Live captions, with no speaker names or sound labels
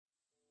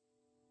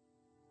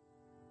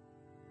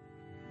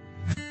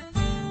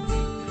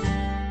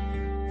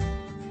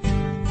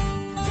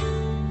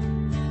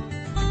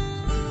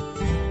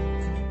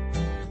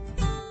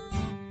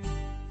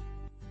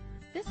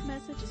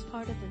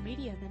part of the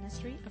media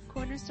ministry of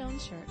Cornerstone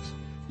Church.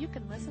 You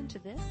can listen to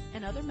this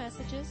and other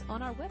messages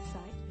on our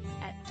website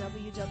at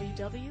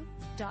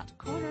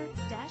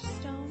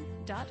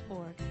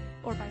www.corner-stone.org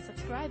or by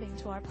subscribing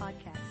to our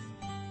podcast.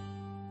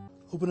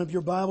 Open up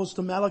your Bibles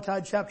to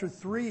Malachi chapter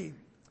 3.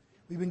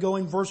 We've been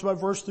going verse by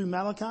verse through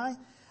Malachi.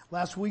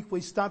 Last week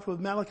we stopped with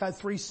Malachi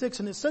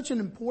 3:6, and it's such an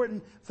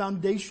important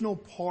foundational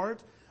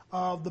part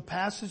of the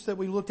passage that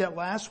we looked at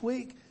last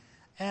week.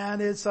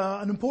 And it's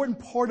an important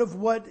part of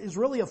what is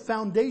really a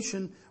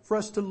foundation for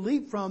us to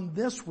leap from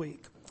this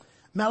week.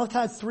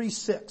 Malachi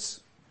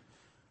 3:6.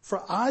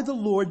 For I, the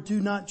Lord, do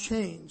not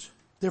change.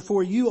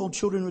 Therefore you, O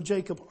children of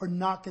Jacob, are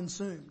not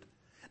consumed.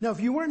 Now,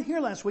 if you weren't here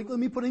last week, let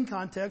me put in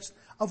context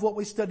of what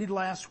we studied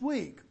last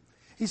week.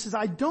 He says,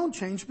 I don't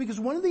change, because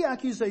one of the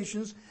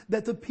accusations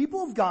that the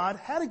people of God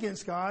had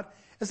against God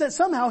is that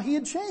somehow He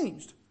had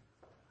changed.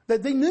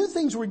 That they knew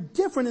things were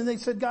different, and they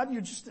said, God,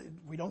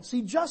 we don't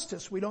see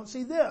justice. We don't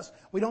see this.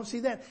 We don't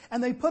see that.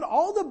 And they put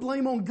all the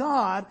blame on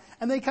God,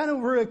 and they kind of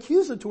were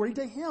accusatory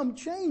to Him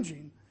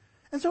changing.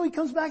 And so He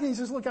comes back and He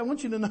says, look, I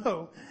want you to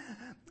know,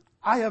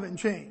 I haven't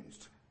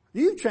changed.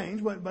 You've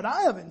changed, but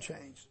I haven't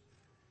changed.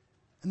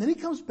 And then He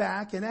comes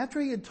back, and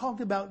after He had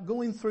talked about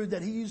going through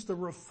that, He used the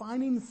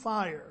refining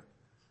fire.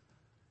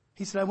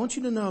 He said, I want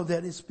you to know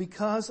that it's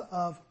because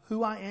of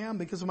who I am,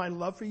 because of my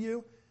love for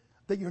you,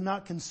 that you're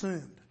not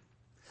consumed.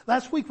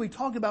 Last week we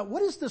talked about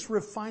what is this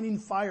refining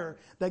fire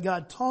that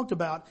God talked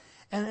about.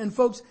 And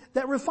folks,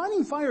 that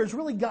refining fire is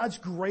really God's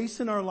grace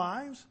in our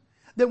lives.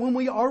 That when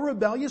we are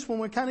rebellious, when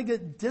we kind of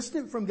get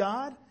distant from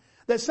God,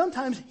 that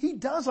sometimes He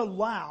does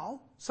allow,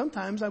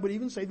 sometimes I would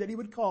even say that He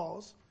would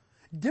cause,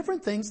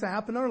 different things to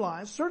happen in our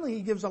lives. Certainly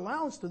He gives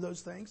allowance to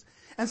those things.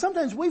 And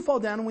sometimes we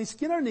fall down and we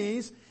skin our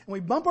knees and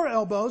we bump our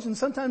elbows, and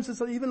sometimes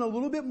it's even a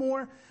little bit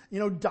more,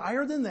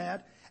 dire than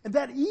that. And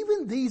that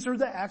even these are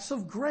the acts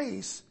of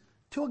grace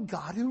to a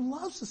God who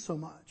loves us so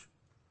much.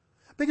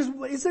 Because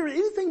is there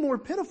anything more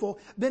pitiful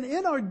than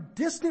in our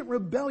distant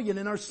rebellion,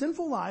 in our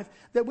sinful life,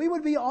 that we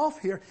would be off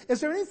here? Is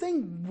there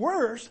anything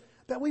worse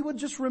that we would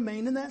just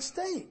remain in that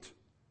state?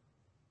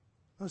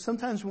 Well,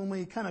 sometimes when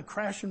we kind of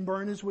crash and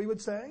burn, as we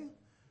would say,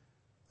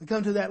 we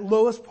come to that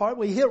lowest part,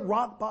 we hit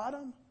rock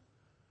bottom.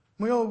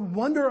 We all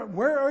wonder,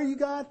 where are you,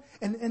 God?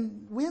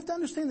 And we have to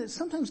understand that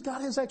sometimes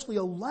God has actually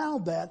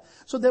allowed that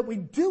so that we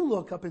do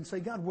look up and say,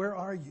 God, where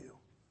are you?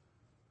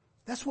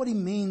 That's what He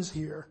means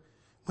here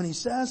when He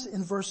says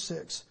in verse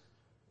 6,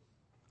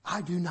 I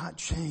do not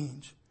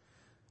change.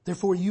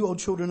 Therefore you, O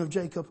children of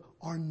Jacob,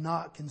 are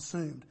not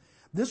consumed.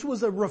 This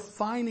was a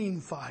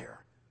refining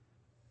fire,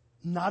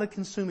 not a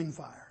consuming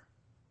fire.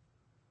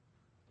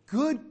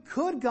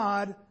 Could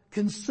God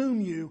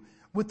consume you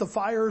with the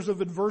fires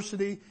of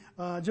adversity,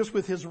 just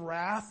with His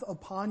wrath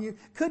upon you?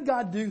 Could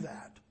God do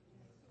that?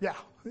 Yeah,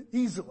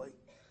 easily.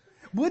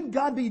 Would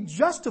God be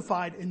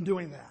justified in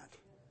doing that?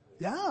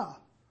 Yeah.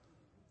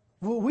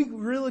 Well, we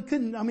really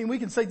couldn't, we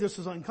can say this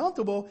is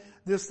uncomfortable,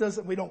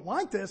 we don't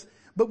like this,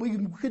 but we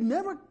could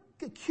never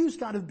accuse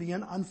God of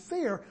being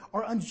unfair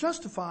or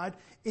unjustified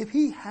if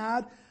He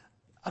had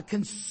a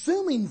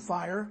consuming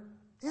fire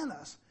in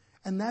us.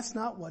 And that's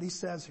not what He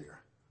says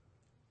here.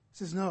 He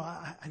says, no,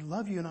 I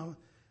love you, and I'm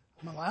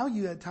allowing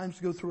you at times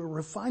to go through a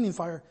refining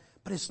fire,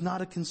 but it's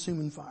not a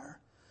consuming fire.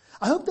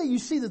 I hope that you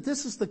see that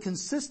this is the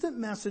consistent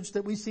message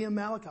that we see in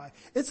Malachi.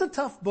 It's a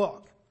tough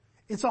book.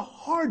 It's a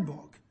hard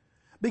book.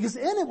 Because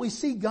in it we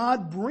see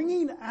God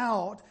bringing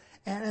out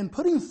and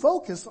putting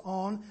focus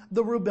on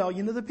the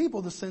rebellion of the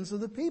people, the sins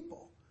of the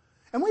people.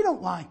 And we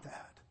don't like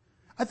that.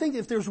 I think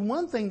if there's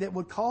one thing that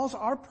would cause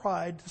our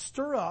pride to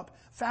stir up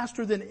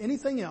faster than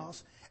anything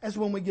else, is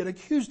when we get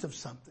accused of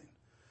something.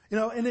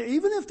 And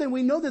even if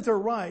we know that they're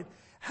right,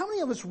 how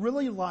many of us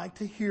really like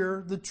to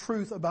hear the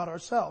truth about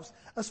ourselves,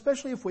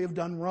 especially if we have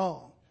done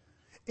wrong?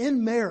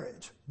 In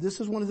marriage, this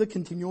is one of the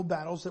continual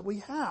battles that we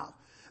have.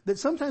 That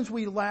sometimes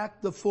we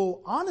lack the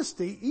full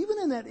honesty, even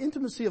in that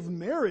intimacy of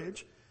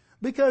marriage,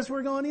 because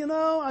we're going,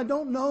 I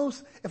don't know.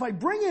 If I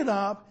bring it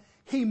up,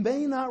 he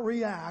may not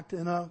react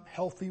in a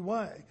healthy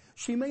way.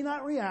 She may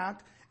not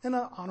react in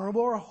an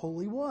honorable or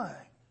holy way.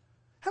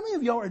 How many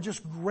of y'all are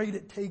just great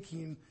at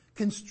taking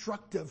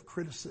constructive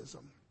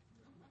criticism?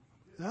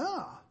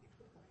 Yeah.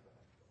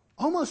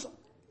 Almost,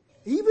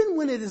 even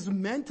when it is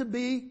meant to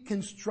be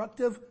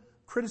constructive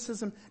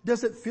criticism,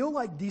 does it feel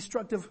like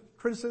destructive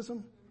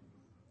criticism?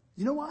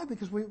 You know why?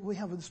 Because we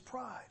have this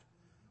pride.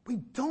 We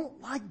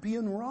don't like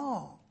being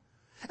wrong.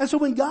 And so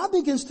when God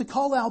begins to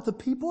call out the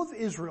people of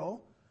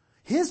Israel,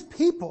 His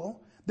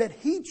people that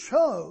He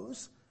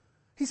chose,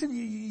 He said,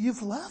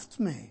 you've left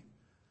me.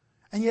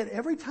 And yet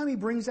every time He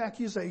brings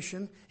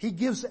accusation, He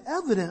gives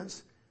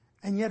evidence,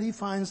 and yet He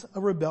finds a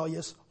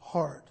rebellious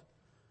heart.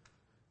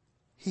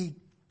 He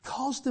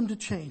calls them to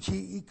change.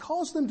 He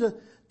calls them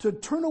to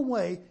turn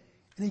away,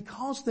 and He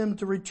calls them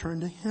to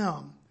return to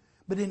Him.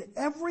 But in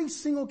every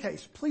single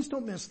case, please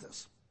don't miss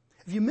this.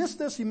 If you miss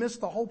this, you miss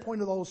the whole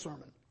point of the whole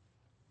sermon.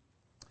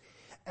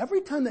 Every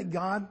time that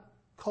God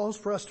calls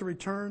for us to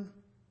return,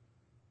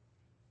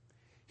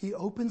 He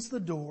opens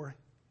the door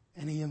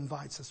and He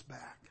invites us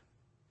back.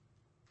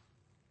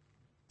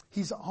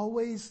 He's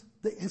always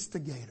the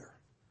instigator.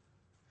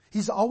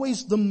 He's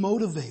always the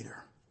motivator.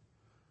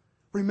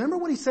 Remember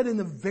what he said in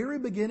the very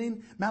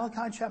beginning,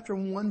 Malachi chapter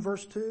 1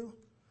 verse 2?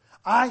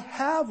 I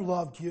have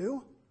loved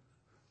you,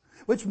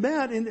 which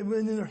meant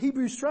in the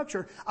Hebrew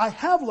structure, I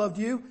have loved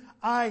you,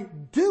 I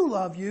do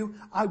love you,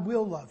 I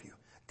will love you.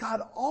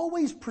 God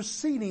always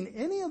preceding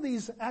any of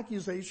these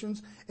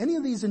accusations, any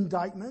of these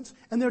indictments,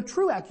 and they're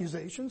true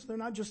accusations, they're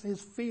not just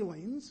his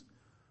feelings.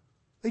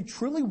 They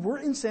truly were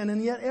in sin,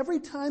 and yet every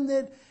time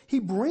that he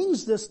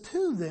brings this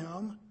to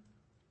them,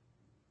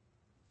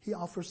 he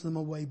offers them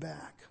a way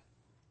back.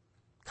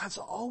 God's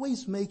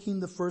always making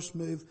the first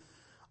move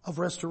of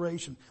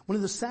restoration. One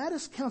of the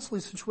saddest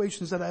counseling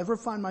situations that I ever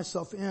find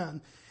myself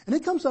in, and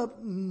it comes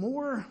up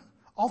more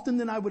often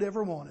than I would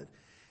ever want it,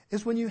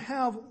 is when you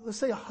have, let's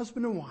say, a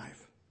husband and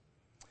wife.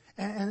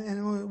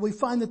 And we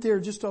find that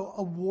they're just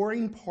a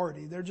warring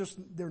party.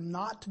 They're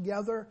not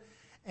together.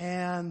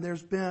 And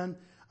there's been,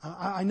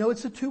 I know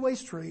it's a two-way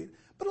street,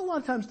 but a lot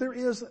of times there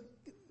is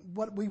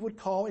what we would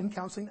call in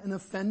counseling an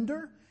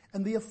offender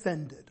and the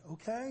offended,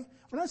 okay?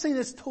 We're not saying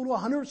it's total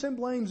 100%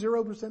 blame,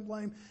 0%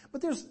 blame,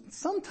 but there's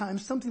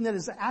sometimes something that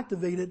has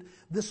activated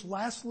this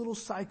last little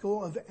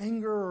cycle of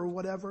anger or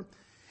whatever.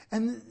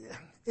 And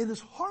it is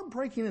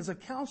heartbreaking as a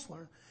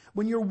counselor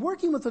when you're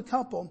working with a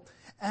couple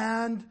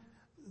and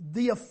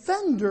the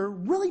offender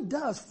really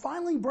does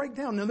finally break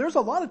down. Now there's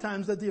a lot of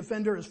times that the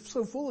offender is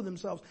so full of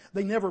themselves,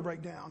 they never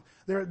break down.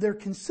 They're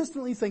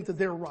consistently think that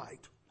they're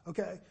right,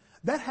 okay?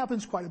 That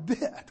happens quite a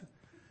bit.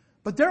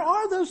 But there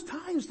are those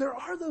times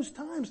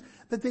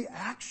that they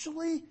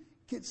actually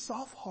get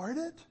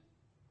soft-hearted,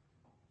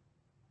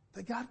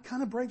 that God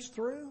kind of breaks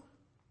through,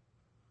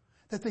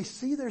 that they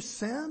see their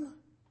sin,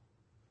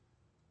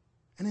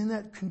 and in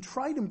that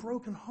contrite and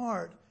broken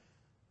heart,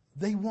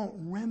 they want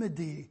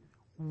remedy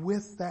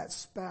with that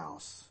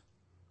spouse.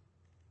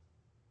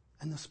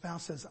 And the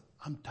spouse says,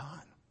 I'm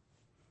done.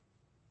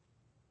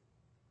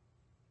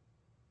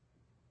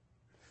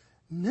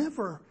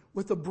 Never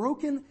with a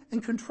broken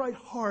and contrite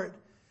heart,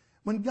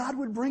 when God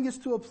would bring us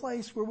to a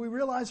place where we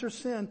realize our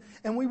sin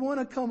and we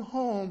want to come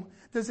home,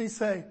 does he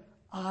say,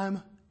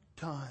 I'm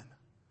done.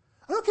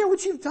 I don't care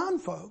what you've done,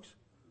 folks.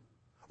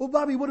 Well,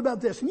 Bobby, what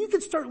about this? And you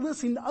can start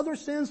listing other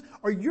sins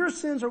or your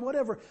sins or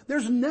whatever.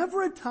 There's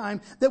never a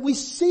time that we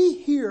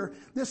see here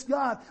this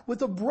God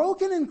with a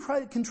broken and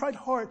contrite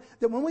heart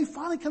that when we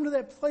finally come to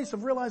that place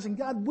of realizing,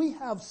 God, we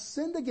have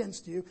sinned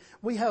against you.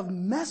 We have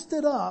messed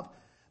it up.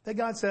 That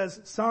God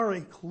says,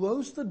 sorry,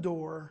 close the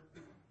door.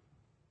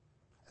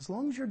 As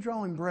long as you're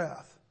drawing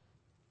breath,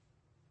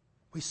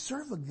 we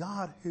serve a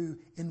God who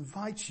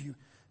invites you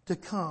to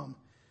come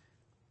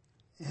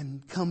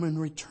and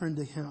return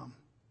to him.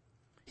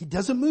 He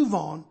doesn't move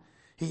on.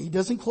 He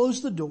doesn't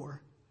close the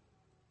door.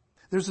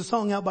 There's a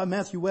song out by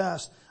Matthew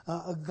West,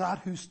 A God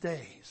Who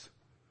Stays.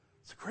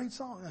 It's a great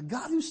song. A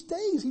God who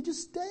stays. He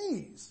just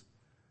stays.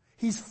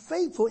 He's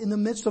faithful in the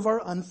midst of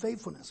our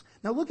unfaithfulness.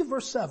 Now look at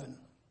verse 7.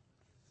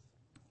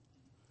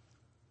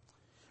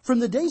 From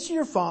the days of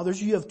your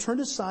fathers, you have turned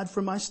aside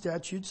from my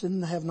statutes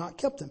and have not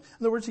kept them.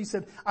 In other words, he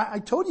said, I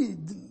told you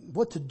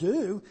what to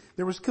do.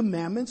 There was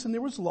commandments and there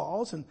was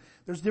laws and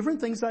there's different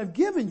things I've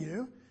given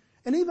you.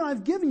 And even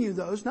I've given you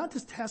those, not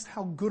to test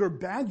how good or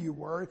bad you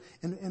were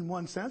in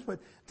one sense, but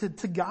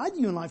to guide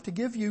you in life, to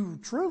give you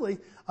truly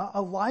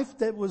a life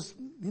that was,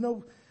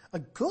 a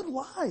good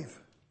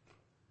life.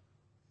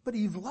 But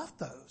you've left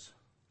those.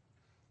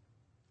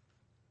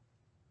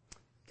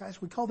 Guys,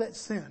 we call that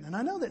sin. And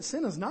I know that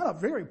sin is not a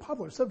very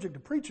popular subject to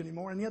preach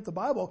anymore, and yet the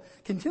Bible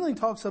continually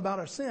talks about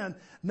our sin,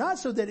 not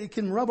so that it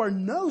can rub our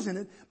nose in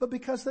it, but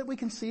because that we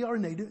can see our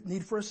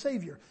need for a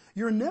Savior.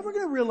 You're never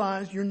going to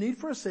realize your need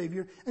for a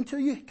Savior until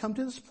you come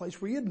to this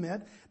place where you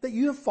admit that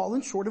you have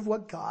fallen short of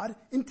what God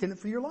intended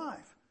for your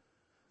life.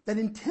 That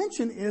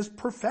intention is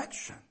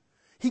perfection.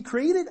 He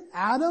created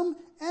Adam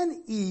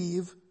and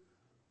Eve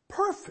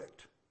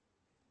perfect,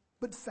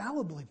 but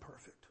fallibly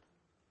perfect.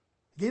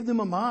 He gave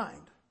them a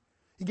mind.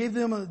 He gave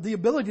them the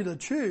ability to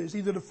choose,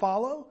 either to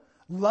follow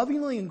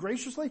lovingly and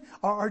graciously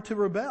or to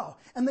rebel.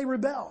 And they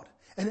rebelled.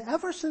 And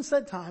ever since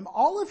that time,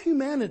 all of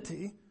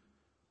humanity,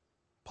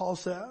 Paul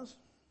says,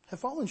 have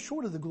fallen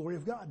short of the glory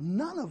of God.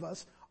 None of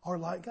us are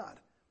like God.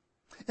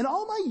 In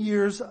all my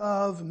years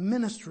of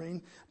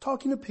ministering,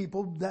 talking to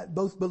people that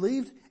both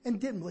believed and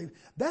didn't believe,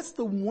 that's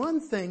the one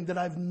thing that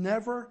I've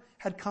never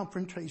had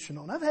confrontation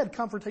on. I've had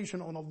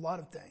confrontation on a lot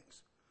of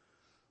things.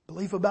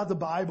 Belief about the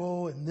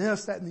Bible and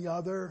this, that, and the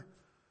other.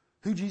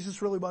 Who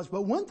Jesus really was.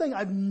 But one thing,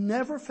 I've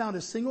never found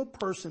a single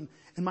person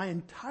in my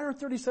entire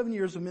 37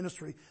 years of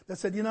ministry that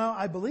said,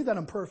 I believe that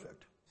I'm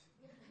perfect.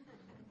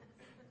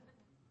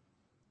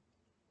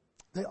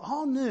 They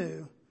all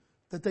knew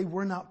that they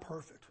were not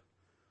perfect.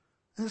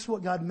 And this is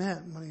what God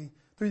meant when he,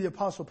 through the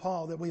Apostle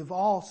Paul, that we have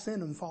all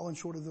sinned and fallen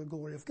short of the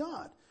glory of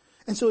God.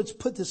 And so it's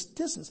put this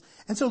distance.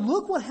 And so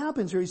look what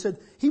happens here.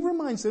 He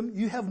reminds them,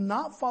 you have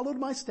not followed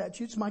my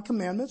statutes, my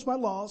commandments, my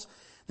laws.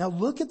 Now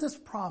look at this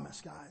promise,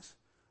 guys.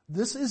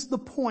 This is the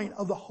point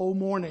of the whole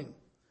morning.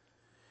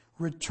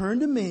 Return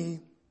to me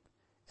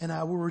and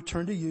I will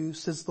return to you,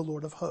 says the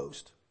Lord of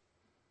hosts.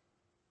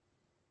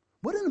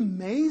 What an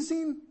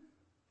amazing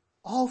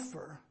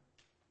offer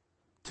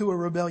to a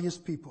rebellious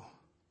people.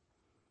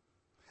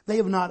 They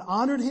have not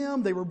honored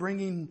him. They were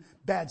bringing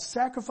bad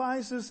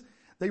sacrifices.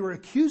 They were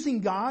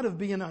accusing God of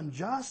being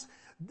unjust.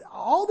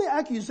 All the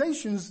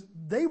accusations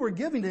they were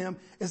giving to him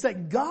is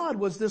that God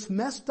was this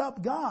messed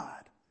up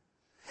God.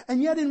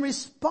 And yet in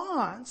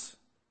response,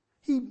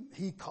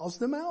 he calls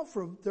them out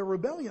for their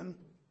rebellion.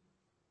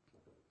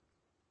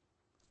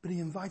 But he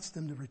invites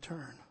them to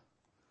return.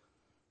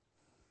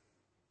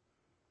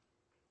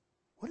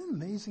 What an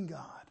amazing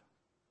God.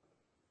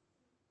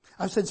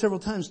 I've said several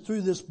times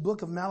through this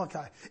book of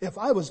Malachi, if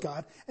I was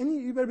God, and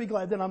you better be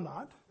glad that I'm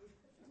not,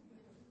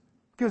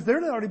 because there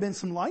had already been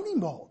some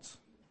lightning bolts.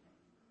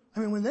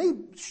 I mean, when they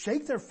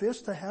shake their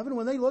fist to heaven,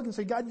 when they look and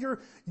say, God,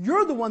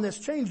 you're the one that's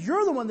changed,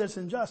 you're the one that's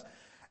unjust.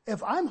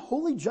 If I'm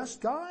holy,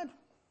 just God,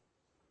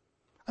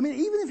 I mean,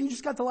 even if you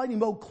just got the lightning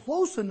bolt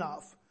close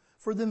enough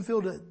for them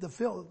to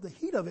feel the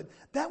heat of it,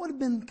 that would have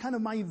been kind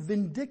of my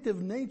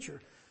vindictive nature.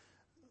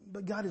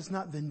 But God is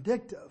not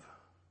vindictive.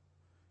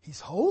 He's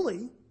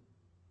holy.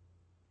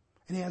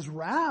 And he has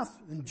wrath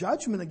and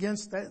judgment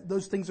against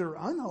those things that are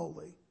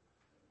unholy.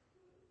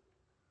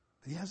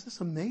 But he has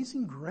this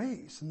amazing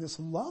grace and this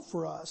love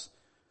for us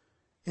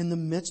in the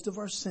midst of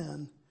our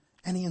sin.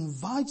 And he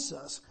invites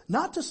us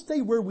not to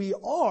stay where we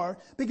are,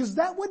 because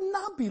that would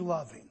not be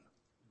loving.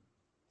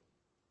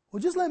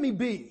 Well, just let me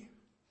be.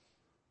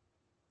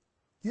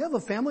 You have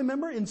a family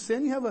member in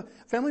sin. You have a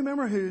family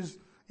member who's,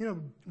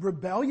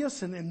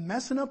 rebellious and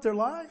messing up their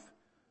life.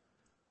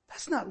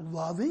 That's not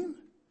loving.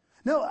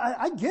 No,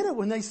 I get it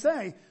when they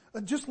say,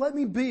 just let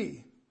me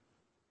be.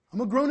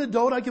 I'm a grown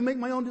adult. I can make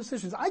my own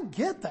decisions. I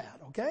get that,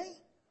 okay?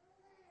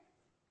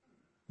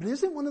 But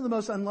isn't one of the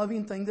most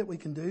unloving things that we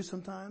can do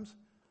sometimes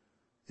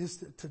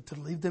is to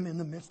leave them in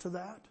the midst of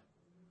that?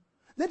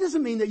 That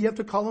doesn't mean that you have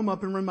to call them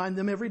up and remind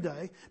them every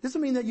day. It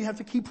doesn't mean that you have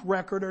to keep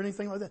record or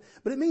anything like that.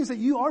 But it means that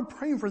you are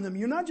praying for them.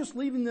 You're not just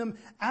leaving them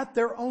at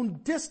their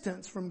own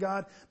distance from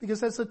God,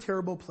 because that's a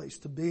terrible place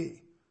to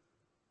be.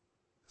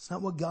 It's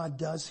not what God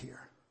does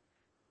here.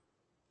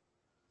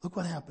 Look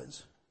what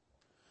happens.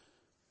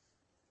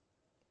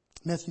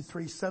 Matthew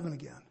 3:7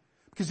 again.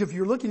 Because if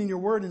you're looking in your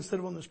word instead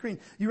of on the screen,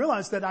 you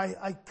realize that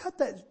I cut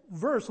that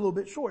verse a little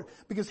bit short,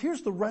 because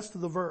here's the rest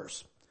of the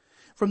verse.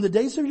 From the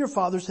days of your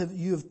fathers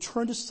you have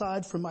turned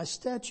aside from my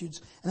statutes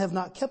and have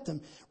not kept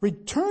them.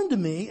 Return to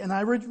me, and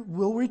I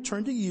will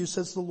return to you,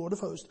 says the Lord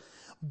of hosts.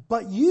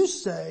 But you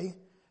say,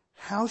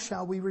 how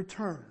shall we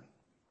return?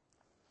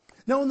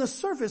 Now on the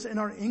surface, in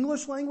our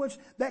English language,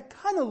 that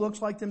kind of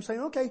looks like them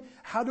saying, okay,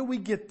 how do we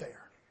get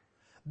there?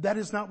 That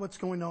is not what's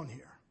going on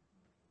here.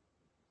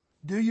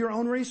 Do your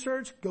own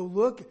research. Go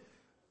look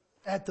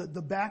at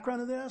the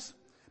background of this.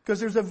 Because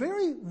there's a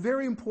very,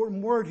 very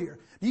important word here.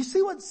 Do you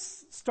see what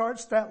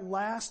starts that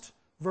last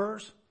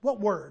verse? What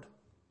word?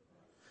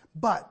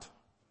 But.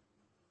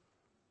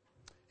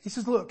 He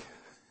says, look,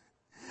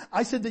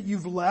 I said that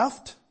you've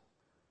left,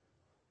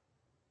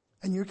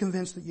 and you're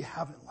convinced that you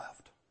haven't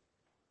left.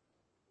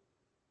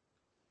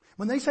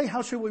 When they say,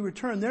 how should we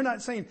return? They're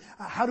not saying,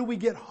 how do we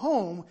get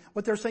home?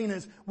 What they're saying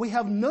is, we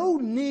have no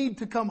need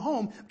to come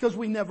home because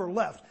we never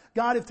left.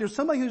 God, if there's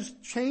somebody who's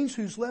changed,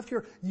 who's left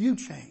here, you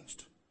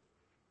changed.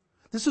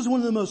 This is one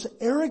of the most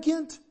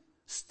arrogant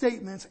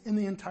statements in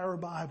the entire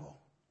Bible.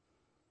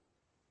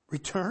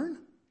 Return?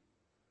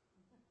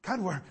 God,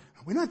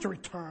 we don't have to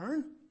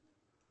return.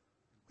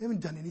 We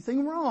haven't done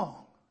anything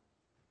wrong.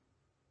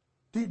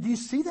 Do you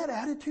see that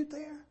attitude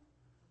there?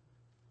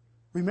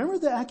 Remember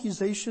the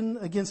accusation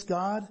against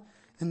God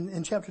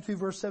in chapter 2,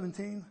 verse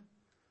 17?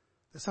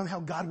 That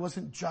somehow God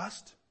wasn't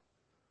just?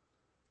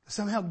 That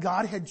somehow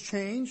God had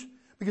changed?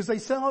 Because they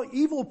saw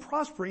evil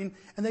prospering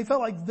and they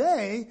felt like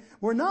they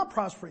were not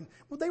prospering.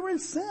 Well, they were in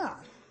sin.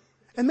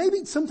 And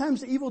maybe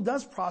sometimes evil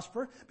does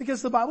prosper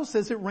because the Bible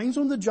says it rains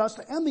on the just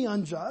and the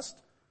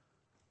unjust.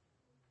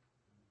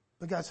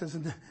 But God says,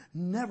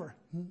 never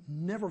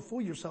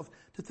fool yourself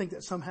to think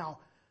that somehow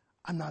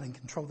I'm not in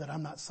control, that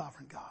I'm not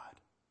sovereign God.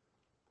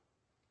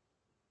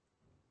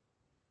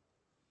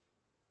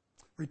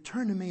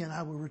 Return to me and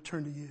I will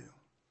return to you.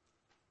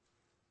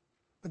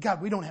 But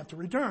God, we don't have to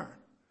return.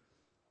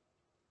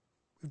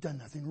 We've done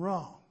nothing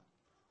wrong.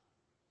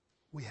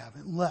 We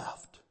haven't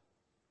left.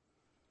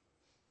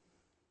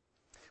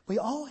 We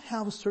all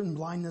have a certain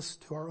blindness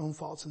to our own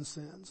faults and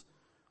sins.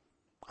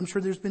 I'm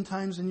sure there's been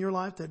times in your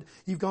life that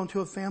you've gone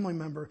to a family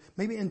member,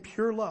 maybe in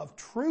pure love,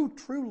 true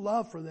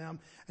love for them,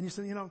 and you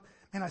said, man,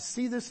 I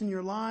see this in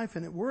your life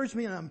and it worries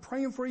me and I'm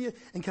praying for you,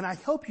 and can I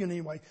help you in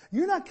any way?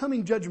 You're not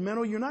coming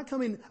judgmental, you're not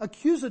coming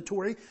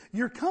accusatory,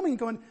 you're coming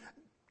going,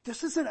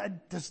 this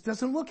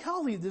doesn't look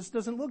healthy. This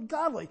doesn't look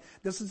godly.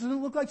 This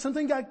doesn't look like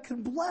something God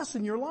could bless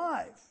in your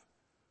life.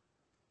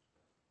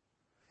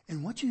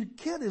 And what you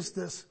get is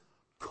this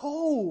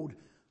cold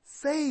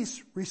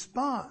face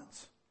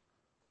response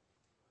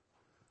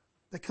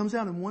that comes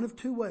out in one of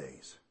two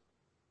ways.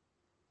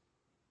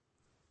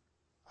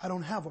 I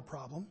don't have a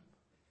problem.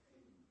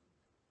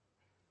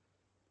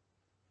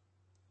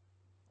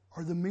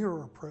 or the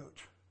mirror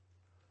approach?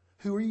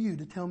 Who are you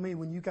to tell me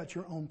when you got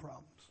your own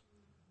problems?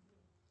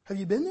 Have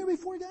you been there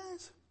before,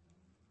 guys?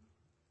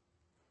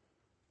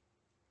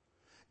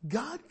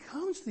 God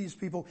comes to these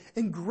people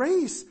in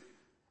grace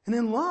and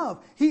in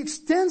love. He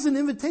extends an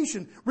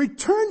invitation.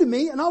 Return to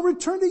me and I'll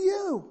return to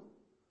you.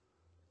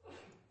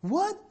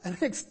 What an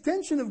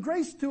extension of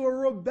grace to a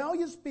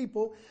rebellious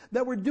people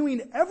that were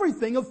doing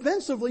everything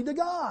offensively to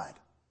God.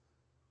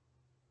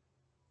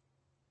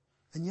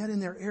 And yet in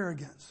their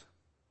arrogance.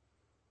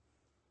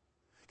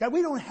 God,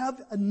 we don't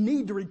have a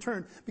need to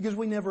return because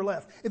we never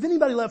left. If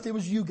anybody left, it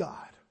was you,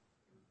 God.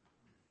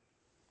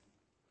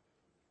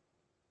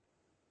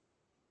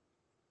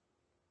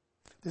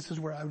 This is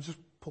where I would just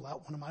pull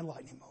out one of my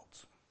lightning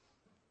bolts.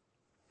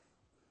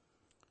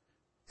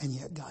 And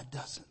yet God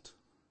doesn't.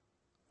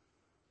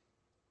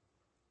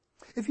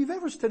 If you've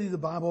ever studied the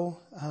Bible,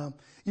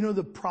 you know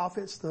the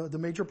prophets, the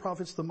major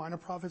prophets, the minor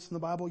prophets in the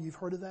Bible, you've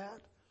heard of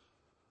that?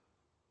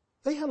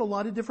 They had a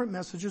lot of different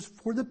messages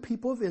for the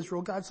people of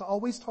Israel. God's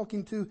always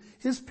talking to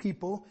His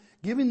people,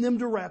 giving them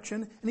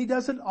direction, and He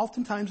does it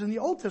oftentimes in the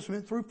Old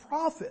Testament through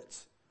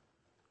prophets.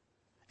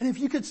 And if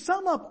you could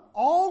sum up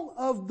all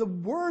of the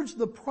words of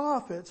the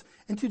prophets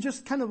into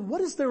just kind of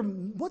what's their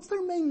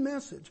main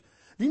message?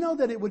 Do you know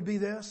that it would be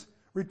this?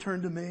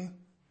 Return to me.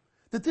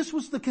 That this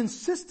was the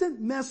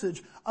consistent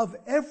message of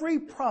every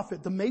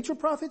prophet, the major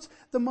prophets,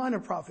 the minor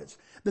prophets.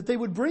 That they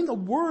would bring a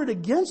word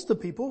against the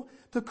people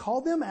to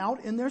call them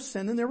out in their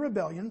sin and their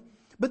rebellion.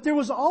 But there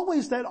was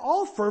always that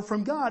offer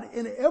from God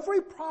in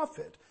every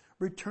prophet,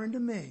 return to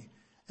me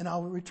and I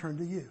will return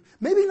to you.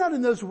 Maybe not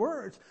in those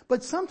words,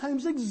 but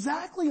sometimes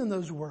exactly in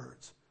those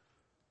words.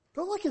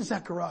 Go look at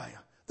Zechariah.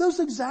 Those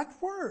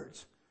exact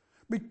words.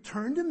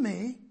 Return to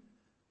me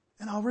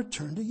and I'll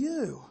return to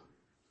you.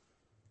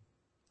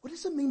 What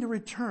does it mean to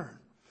return?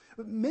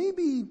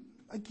 Maybe,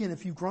 again,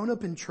 if you've grown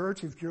up in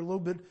church, if you're a little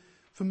bit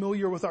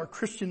familiar with our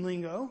Christian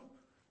lingo,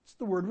 it's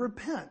the word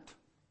repent.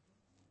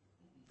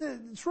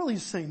 It's really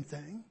the same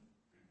thing.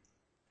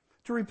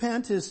 To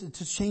repent is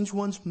to change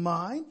one's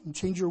mind and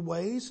change your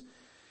ways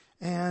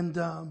and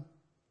to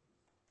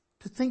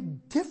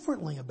think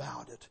differently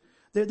about it.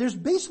 There's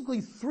basically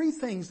three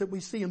things that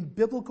we see in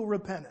biblical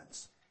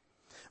repentance.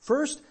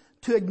 First,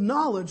 to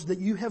acknowledge that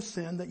you have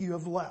sinned, that you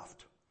have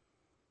left.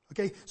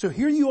 Okay, so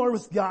here you are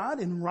with God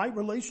in right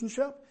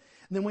relationship,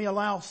 and then we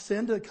allow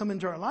sin to come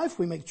into our life.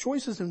 We make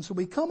choices, and so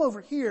we come over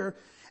here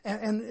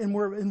and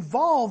we're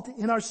involved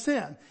in our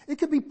sin. It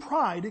could be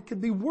pride, it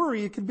could be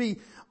worry, it could be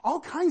all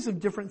kinds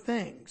of different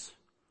things.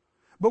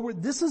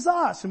 But this is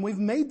us, and we've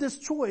made this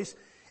choice.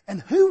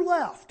 And who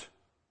left?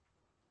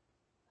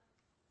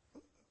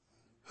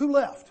 Who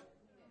left?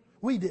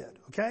 We did,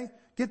 okay?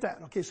 Get that.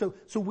 Okay, so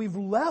we've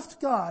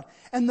left God.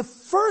 And the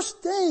first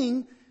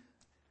thing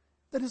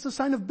that is a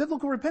sign of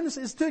biblical repentance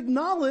is to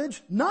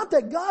acknowledge not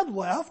that God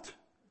left,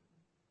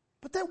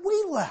 but that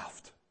we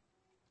left.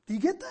 Do you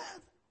get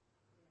that?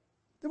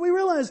 That we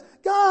realize,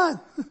 God,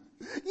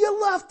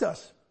 you left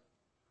us.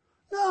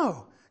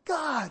 No,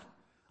 God,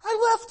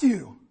 I left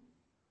you.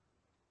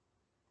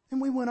 And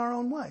we went our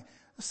own way.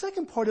 The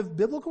second part of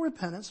biblical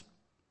repentance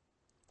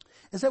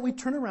is that we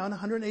turn around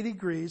 180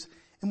 degrees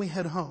and we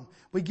head home.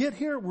 We get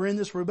here, we're in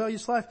this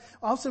rebellious life.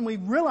 All of a sudden we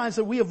realize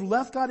that we have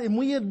left God and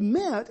we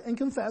admit and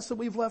confess that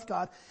we've left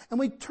God. And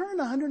we turn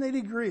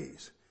 180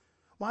 degrees.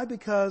 Why?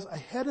 Because a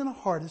head and a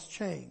heart has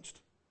changed.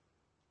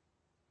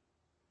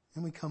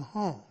 And we come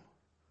home.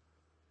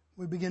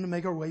 We begin to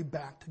make our way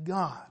back to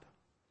God.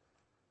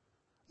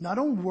 Not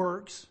on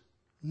works,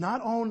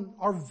 not on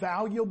our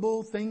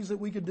valuable things that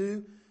we could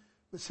do,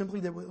 but simply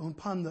that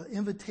upon the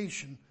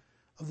invitation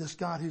of this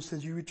God who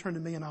says, you return to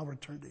me and I'll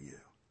return to you.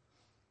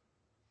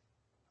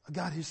 A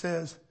God who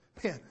says,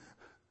 man,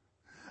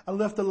 I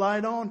left the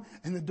light on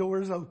and the door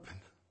is open.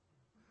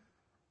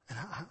 And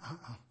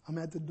I'm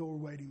at the door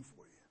waiting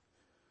for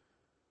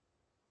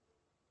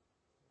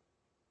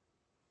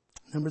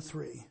you. Number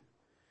 3,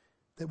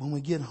 that when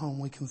we get home,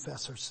 we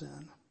confess our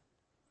sin.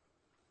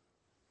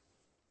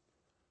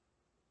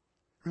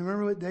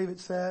 Remember what David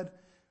said?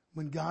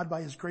 When God,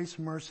 by His grace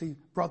and mercy,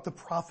 brought the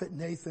prophet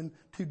Nathan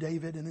to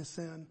David in his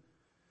sin.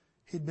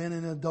 He'd been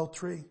in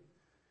adultery.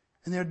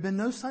 And there had been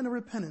no sign of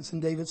repentance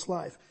in David's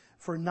life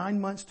for 9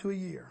 months to a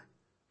year.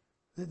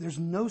 There's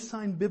no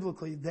sign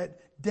biblically that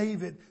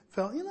David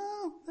felt,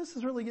 this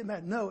is really getting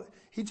bad. No,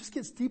 he just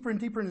gets deeper and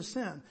deeper into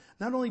sin.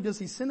 Not only does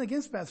he sin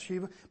against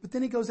Bathsheba, but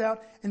then he goes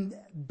out and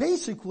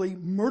basically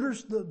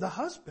murders the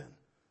husband.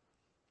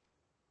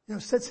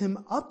 Sets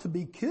him up to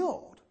be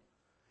killed.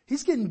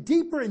 He's getting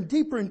deeper and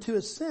deeper into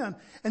his sin.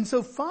 And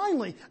so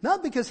finally,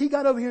 not because he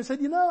got over here and said,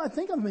 I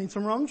think I've made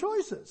some wrong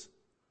choices.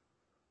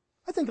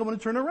 I think I want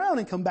to turn around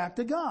and come back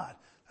to God.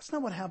 That's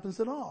not what happens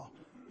at all.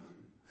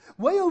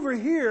 Way over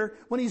here,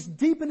 when he's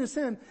deep in his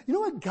sin, you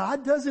know what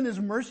God does in His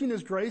mercy and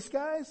His grace,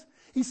 guys?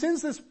 He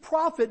sends this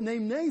prophet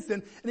named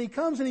Nathan, and he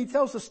comes and he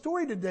tells the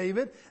story to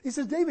David. He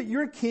says, David,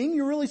 you're a king,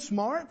 you're really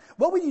smart.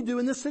 What would you do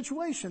in this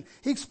situation?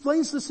 He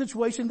explains the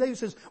situation. David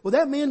says, well,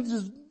 that man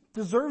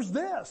deserves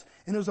this.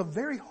 And it was a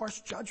very harsh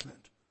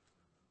judgment.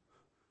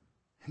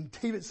 And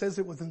David says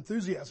it with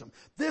enthusiasm.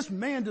 This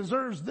man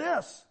deserves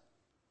this.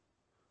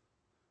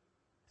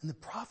 And the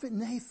prophet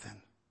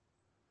Nathan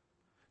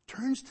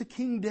turns to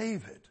King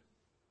David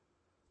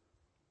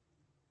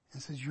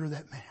and says, you're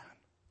that man.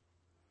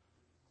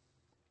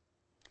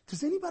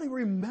 Does anybody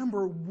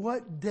remember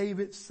what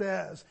David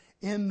says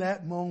in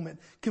that moment,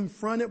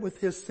 confronted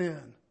with his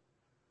sin?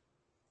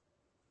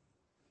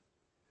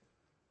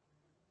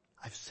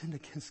 I've sinned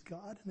against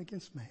God and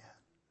against man.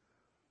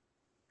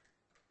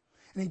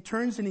 And he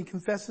turns and he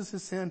confesses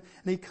his sin,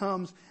 and he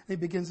comes and he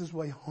begins his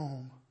way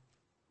home.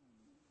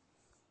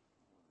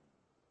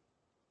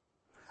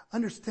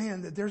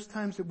 Understand that there's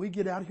times that we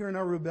get out here in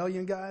our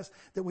rebellion, guys,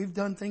 that we've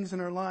done things in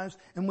our lives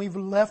and we've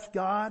left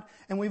God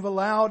and we've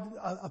allowed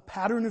a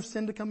pattern of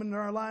sin to come into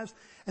our lives.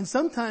 And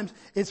sometimes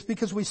it's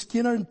because we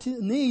skin our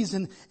knees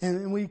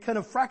and we kind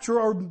of fracture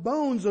our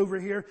bones over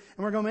here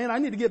and we're going, man, I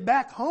need to get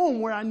back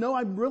home where I know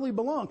I really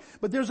belong.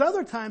 But there's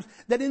other times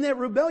that in that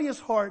rebellious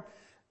heart,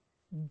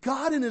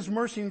 God in His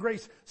mercy and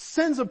grace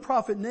sends a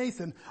prophet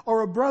Nathan,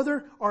 or a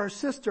brother, or a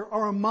sister,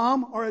 or a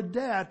mom, or a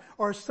dad,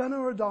 or a son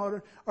or a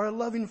daughter, or a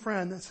loving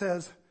friend that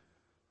says,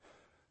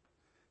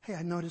 hey,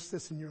 I noticed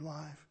this in your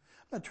life.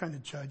 I'm not trying to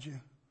judge you,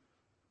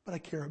 but I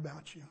care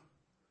about you.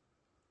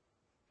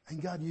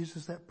 And God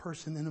uses that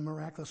person in a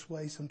miraculous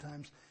way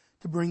sometimes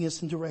to bring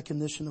us into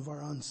recognition of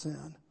our own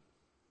sin.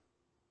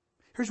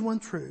 Here's one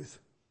truth.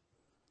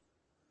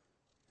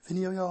 If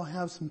any of y'all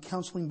have some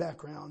counseling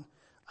background,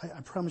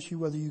 I promise you,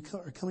 whether you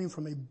are coming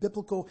from a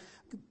biblical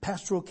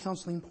pastoral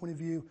counseling point of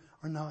view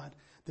or not,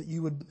 that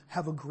you would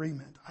have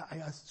agreement. I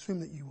assume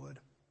that you would.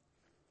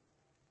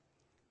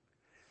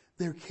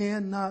 There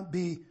cannot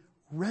be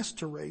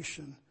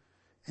restoration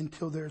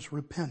until there's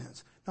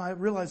repentance. Now, I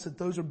realize that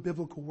those are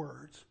biblical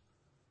words.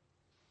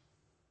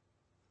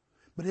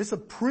 But it's a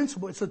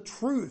principle, it's a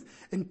truth.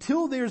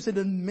 Until there's an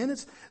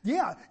admittance,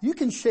 yeah, you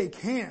can shake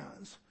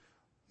hands,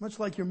 much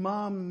like your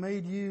mom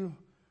made you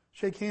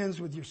shake hands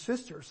with your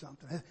sister or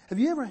something. Have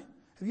you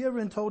ever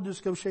been told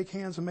just go shake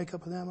hands and make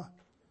up with Emma?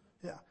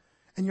 Yeah.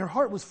 And your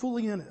heart was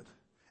fully in it.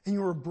 And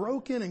you were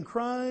broken and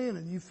crying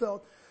and you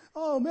felt,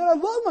 oh man, I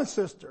love my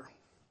sister.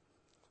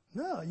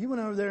 No, you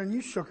went over there and you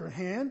shook her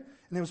hand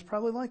and it was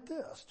probably like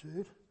this,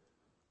 dude.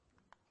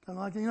 Kind of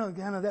like,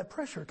 kind of that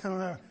pressure, kind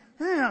of like,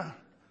 yeah,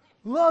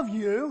 love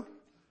you.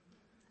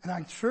 And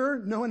I'm sure,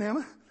 knowing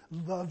Emma,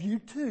 love you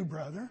too,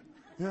 brother.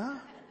 Yeah.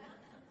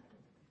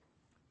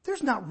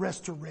 There's not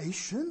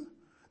restoration.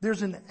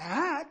 There's an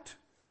act.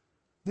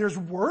 There's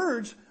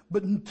words,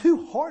 but in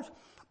two hearts,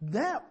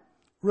 that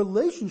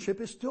relationship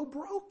is still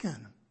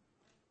broken.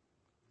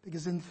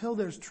 Because until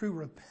there's true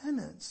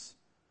repentance,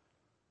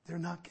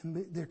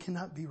 there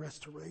cannot be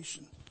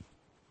restoration.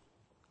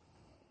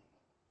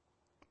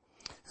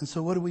 And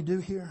so what do we do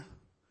here?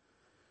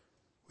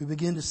 We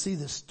begin to see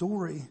this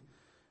story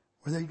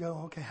where they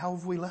go, okay, how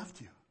have we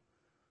left you?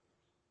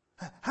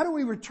 How do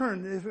we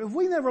return? If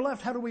we never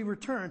left, how do we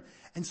return?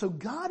 And so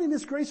God in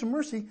His grace and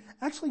mercy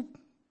actually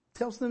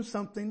tells them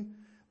something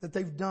that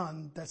they've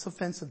done that's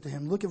offensive to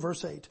Him. Look at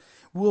verse 8.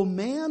 Will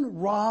man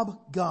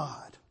rob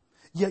God?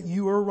 Yet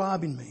you are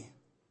robbing me.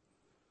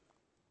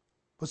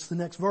 What's the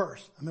next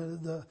verse?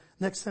 The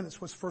next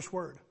sentence, what's the first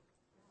word?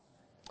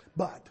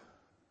 But.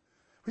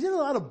 We get a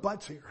lot of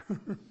buts here.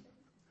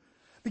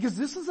 Because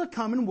this is a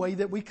common way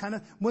that we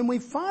when we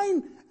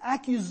find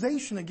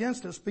accusation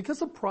against us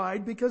because of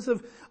pride, because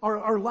of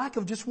our lack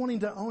of just wanting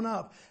to own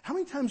up, how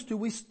many times do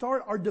we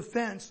start our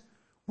defense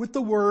with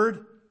the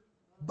word,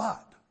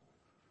 but?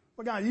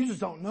 Well, God, you just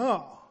don't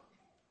know.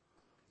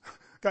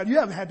 God, you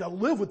haven't had to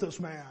live with this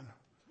man,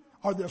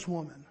 or this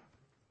woman,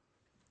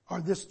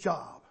 or this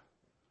job,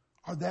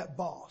 or that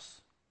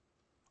boss,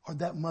 or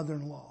that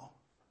mother-in-law.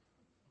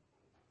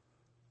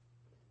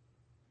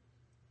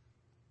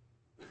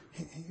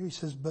 He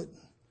says, but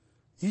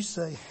you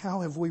say,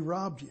 how have we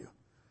robbed you?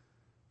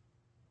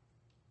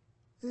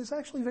 It's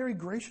actually very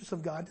gracious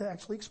of God to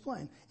actually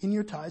explain in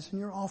your tithes and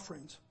your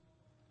offerings.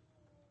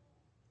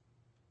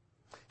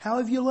 How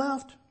have you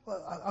left?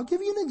 Well, I'll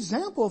give you an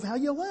example of how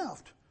you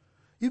left.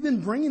 You've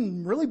been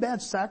bringing really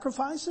bad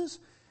sacrifices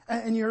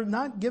and you're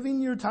not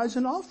giving your tithes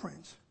and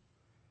offerings.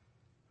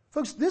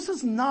 Folks, this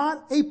is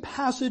not a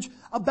passage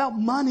about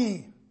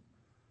money.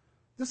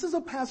 This is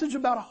a passage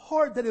about a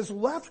heart that has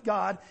left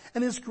God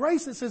and His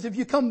grace that says, if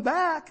you come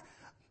back,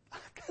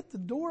 I've got the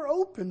door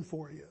open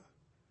for you.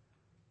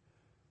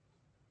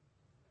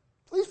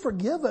 Please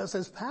forgive us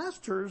as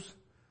pastors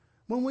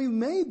when we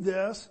made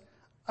this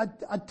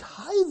a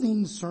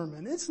tithing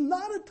sermon. It's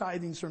not a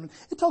tithing sermon.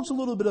 It talks a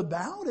little bit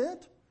about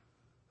it.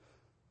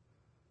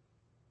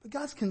 But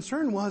God's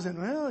concern wasn't,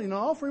 well,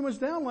 offering was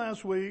down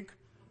last week.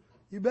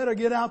 You better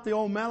get out the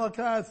old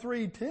Malachi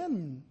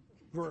 3:10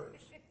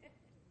 verse.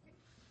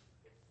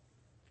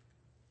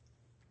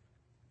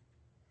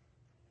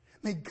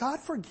 May God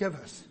forgive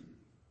us.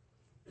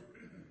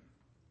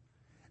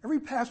 Every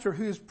pastor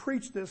who has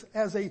preached this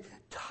as a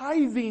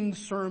tithing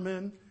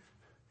sermon,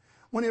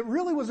 when it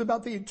really was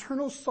about the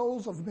eternal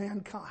souls of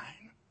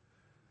mankind,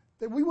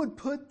 that we would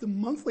put the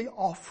monthly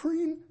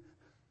offering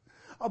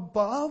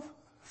above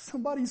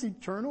somebody's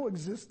eternal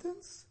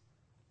existence?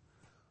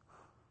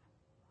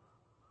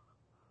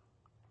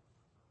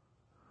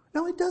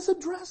 Now, it does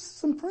address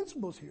some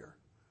principles here.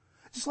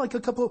 Just like a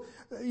couple,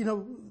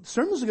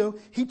 sermons ago,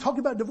 he talked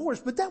about divorce,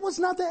 but that was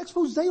not the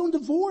expose on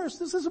divorce.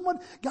 This isn't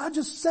what God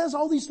just says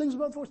all these things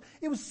about divorce.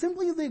 It was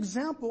simply the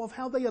example of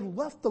how they had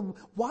left the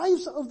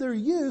wives of their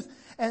youth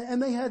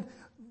and they had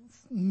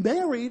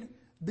married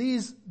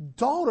these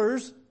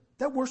daughters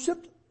that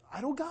worshiped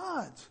idol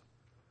gods.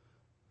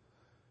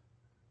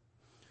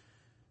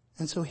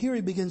 And so here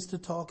he begins to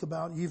talk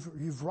about,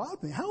 you've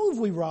robbed me. How have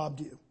we robbed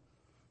you?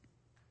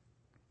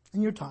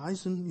 In your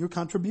tithes and your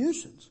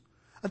contributions.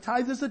 A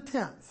tithe is a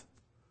tenth.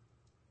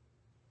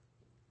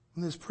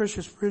 And this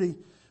precious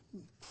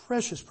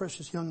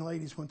young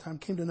lady one time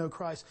came to know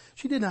Christ.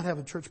 She did not have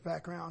a church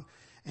background.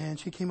 And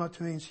she came up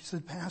to me and she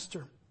said,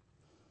 Pastor,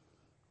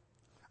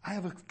 I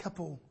have a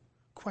couple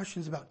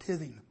questions about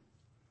tithing.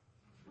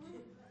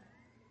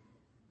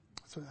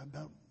 So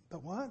about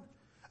what?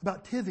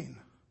 About tithing.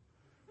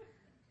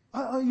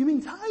 You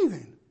mean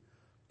tithing?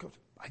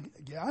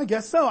 Yeah, I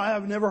guess so. I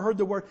have never heard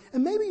the word.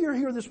 And maybe you're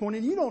here this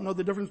morning and you don't know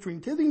the difference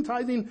between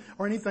tithing,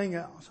 or anything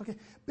else. Okay.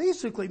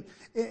 Basically,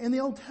 in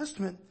the Old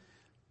Testament,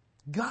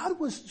 God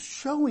was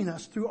showing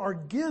us through our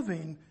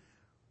giving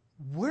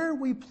where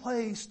we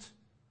placed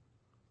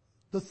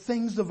the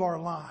things of our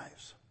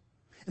lives.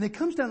 And it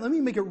comes down, let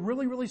me make it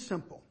really, really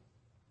simple.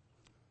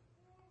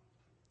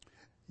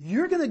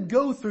 You're going to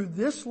go through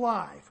this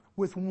life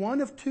with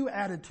one of two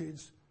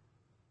attitudes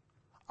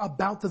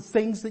about the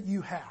things that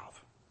you have.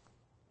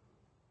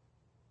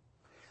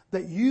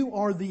 That you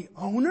are the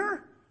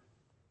owner,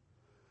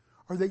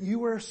 or that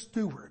you are a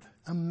steward,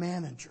 a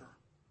manager.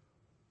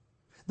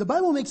 The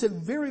Bible makes it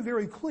very,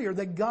 very clear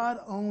that God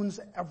owns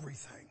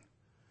everything.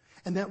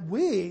 And that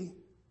we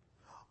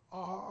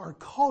are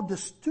called to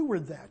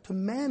steward that, to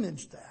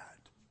manage that.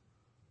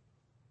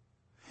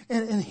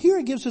 And here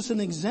it gives us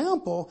an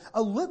example,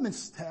 a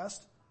litmus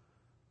test.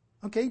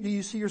 Okay, do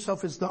you see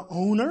yourself as the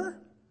owner,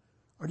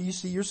 or do you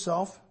see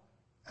yourself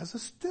as a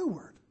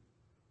steward?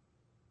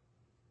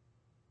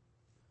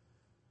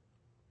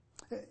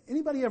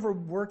 Anybody ever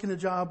work in a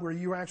job where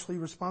you're actually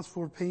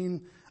responsible for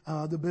paying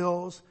the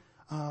bills,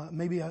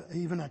 maybe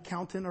even an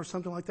accountant or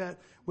something like that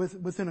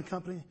within a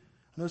company?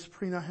 I know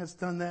Sabrina has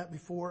done that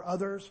before,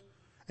 others.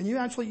 And you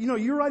actually,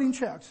 you're writing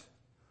checks.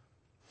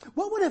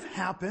 What would have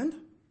happened?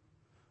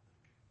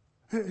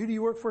 Who do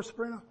you work for,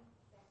 Sabrina?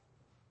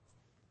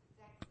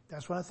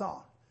 That's what I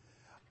thought.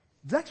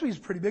 Zaxby's a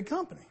pretty big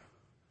company.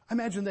 I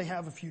imagine they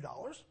have a few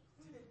dollars.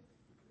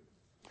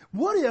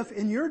 What if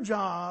in your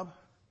job,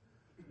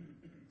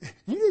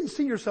 you didn't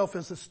see yourself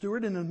as a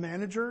steward and a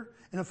manager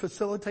and a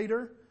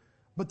facilitator,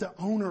 but the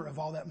owner of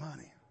all that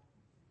money?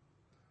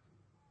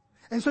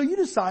 And so you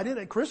decided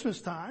at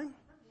Christmas time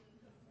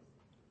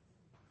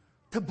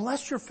to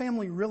bless your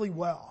family really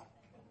well.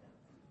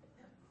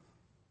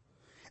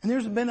 And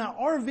there's been an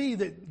RV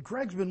that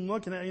Greg's been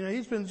looking at,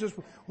 he's been just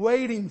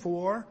waiting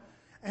for.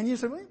 And you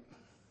said, wait,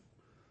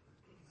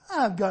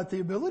 I've got the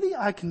ability.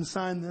 I can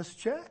sign this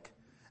check.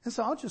 And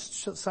so I'll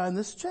just sign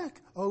this check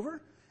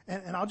over.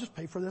 And I'll just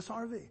pay for this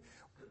RV.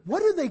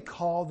 What do they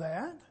call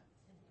that?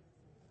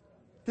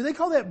 Do they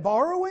call that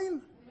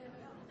borrowing?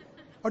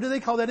 Or do they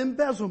call that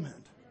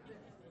embezzlement?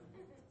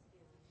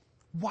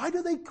 Why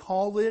do they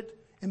call it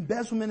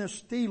embezzlement or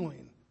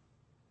stealing?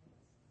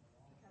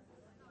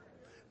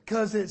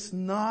 Because it's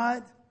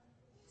not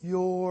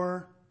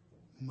your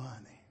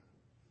money.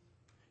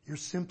 You're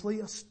simply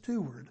a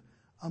steward,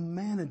 a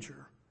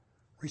manager,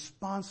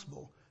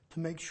 responsible to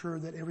make sure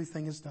that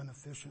everything is done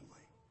efficiently.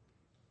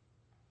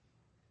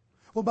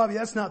 Well, Bobby,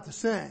 that's not the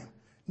same.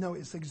 No,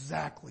 it's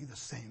exactly the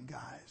same,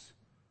 guys.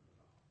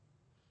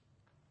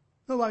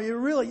 No, Bobby, it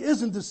really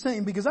isn't the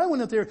same, because I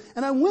went up there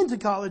and I went to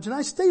college and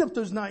I stayed up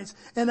those nights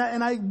and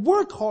I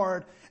work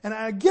hard and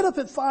I get up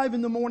at 5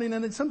 a.m.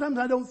 and then sometimes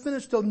I don't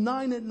finish till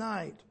 9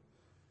 p.m.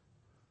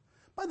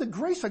 By the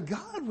grace of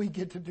God, we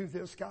get to do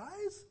this,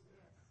 guys.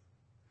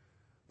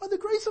 By the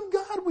grace of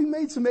God, we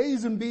made some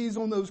A's and B's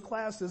on those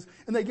classes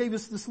and they gave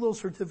us this little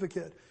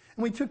certificate.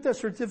 And we took that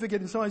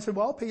certificate and somebody said,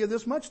 well, I'll pay you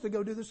this much to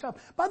go do this job.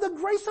 By the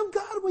grace of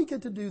God, we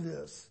get to do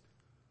this.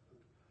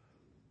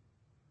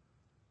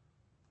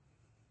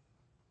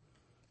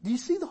 Do you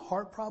see the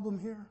heart problem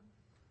here?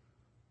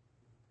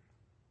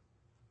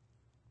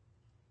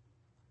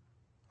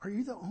 Are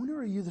you the owner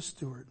or are you the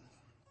steward?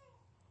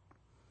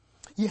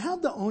 You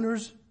have the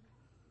owner's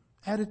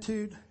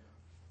attitude.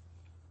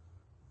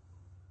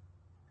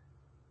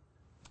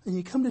 And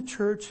you come to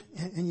church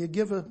and you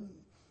give a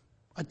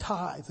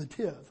tithe, a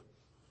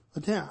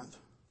tenth.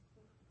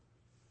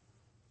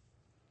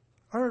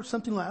 Or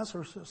something less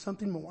or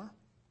something more.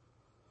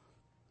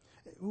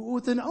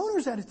 With an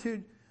owner's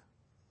attitude,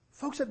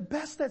 folks, at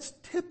best that's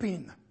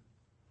tipping.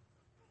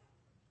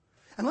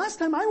 And last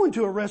time I went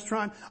to a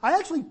restaurant, I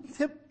actually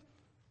tipped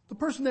the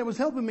person that was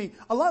helping me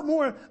a lot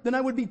more than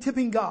I would be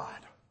tipping God.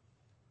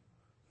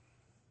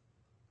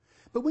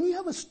 But when you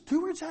have a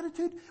steward's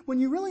attitude,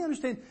 when you really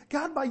understand,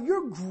 God, by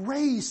your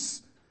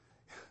grace,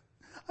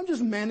 I'm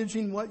just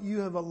managing what you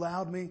have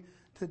allowed me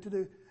to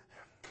do.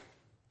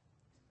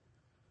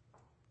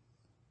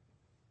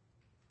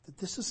 That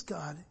this is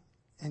God.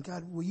 And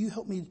God, will you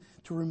help me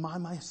to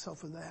remind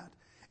myself of that?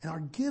 And our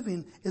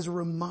giving is a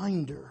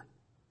reminder.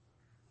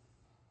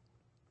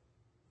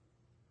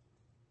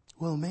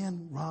 Will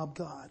man rob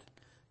God?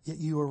 Yet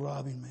you are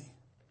robbing me.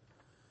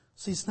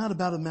 See, it's not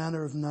about a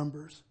matter of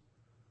numbers.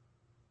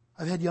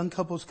 I've had young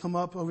couples come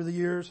up over the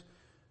years.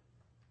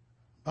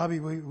 Bobby,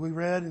 we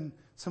read and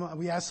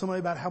we asked somebody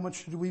about how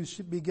much we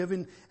should be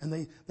giving,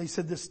 and they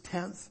said this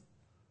 10th.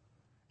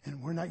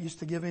 And we're not used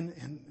to giving,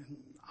 and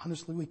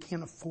honestly, we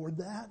can't afford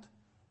that.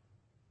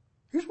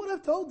 Here's what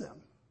I've told them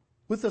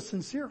with a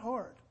sincere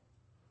heart.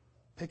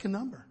 Pick a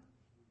number.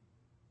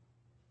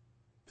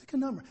 Pick a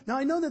number. Now,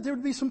 I know that there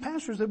would be some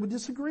pastors that would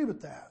disagree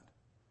with that.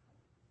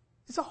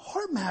 It's a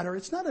heart matter.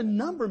 It's not a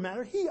number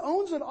matter. He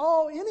owns it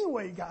all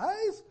anyway,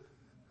 guys.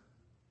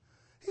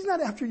 He's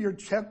not after your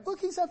checkbook.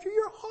 He's after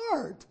your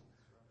heart.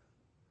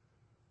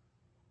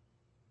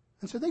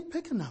 And so they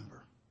pick a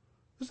number.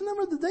 There's a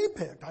number that they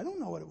picked. I don't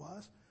know what it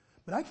was.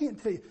 But I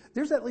can't tell you.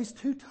 There's at least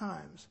 2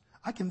 times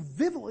I can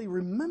vividly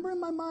remember in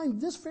my mind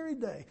this very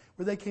day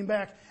where they came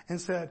back and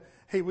said,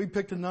 hey, we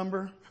picked a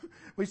number.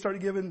 We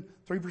started giving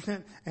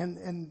 3%.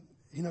 And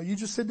you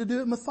just said to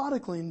do it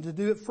methodically and to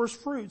do it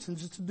first fruits and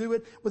just to do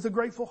it with a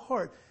grateful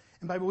heart.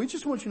 And Bible, we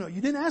just want you to know, you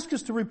didn't ask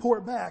us to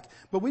report back,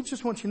 but we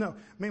just want you to know,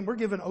 man, we're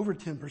giving over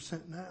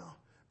 10% now.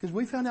 Because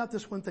we found out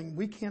this one thing,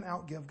 we can't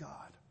outgive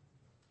God.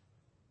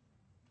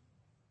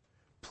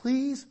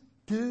 Please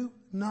do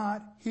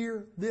not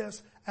hear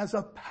this as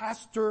a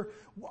pastor.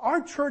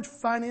 Our church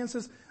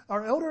finances,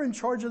 our elder in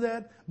charge of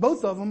that,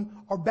 both of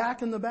them are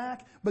back in the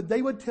back, but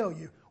they would tell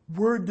you,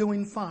 we're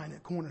doing fine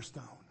at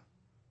Cornerstone.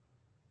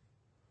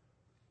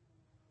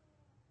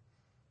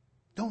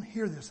 Don't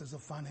hear this as a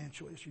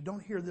financial issue.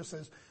 Don't hear this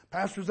as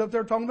pastors up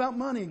there talking about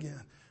money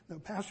again. No,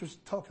 pastors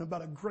talking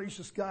about a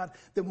gracious God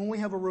that when we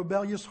have a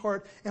rebellious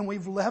heart and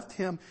we've left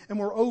Him and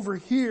we're over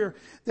here,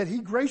 that He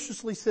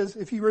graciously says,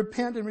 if you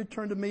repent and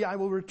return to me, I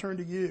will return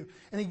to you.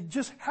 And He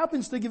just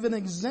happens to give an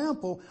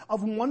example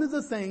of one of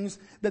the things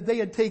that they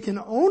had taken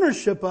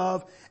ownership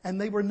of and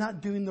they were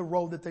not doing the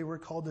role that they were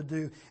called to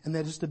do, and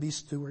that is to be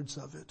stewards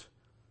of it.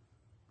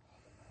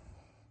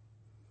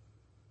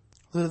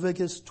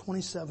 Leviticus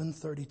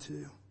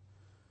 27:32.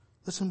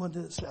 Listen what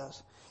it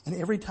says. And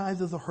every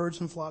tithe of the herds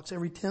and flocks,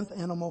 every 10th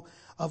animal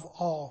of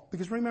all.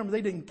 Because remember,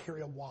 they didn't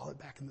carry a wallet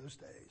back in those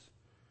days.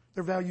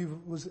 Their value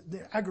was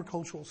the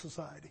agricultural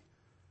society.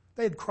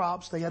 They had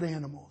crops, they had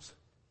animals.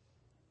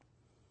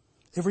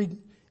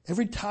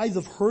 Every tithe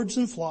of herds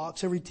and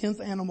flocks, every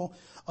 10th animal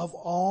of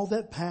all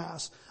that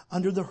pass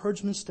under the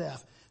herdsman's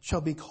staff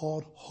shall be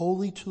called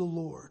holy to the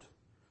Lord.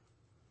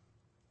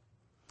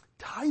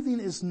 Tithing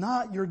is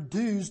not your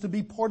dues to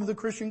be part of the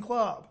Christian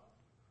club.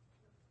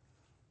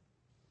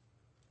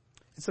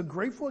 It's a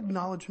grateful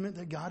acknowledgement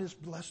that God has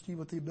blessed you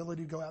with the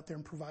ability to go out there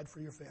and provide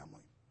for your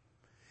family.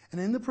 And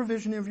in the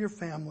provision of your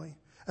family,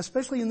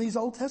 especially in these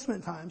Old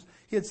Testament times,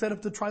 He had set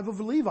up the tribe of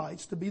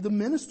Levites to be the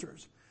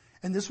ministers.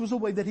 And this was a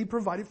way that He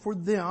provided for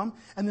them.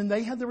 And then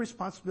they had the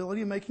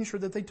responsibility of making sure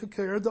that they took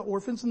care of the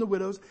orphans and the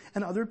widows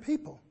and other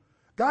people.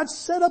 God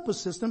set up a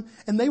system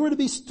and they were to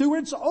be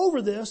stewards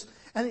over this,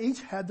 and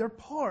each had their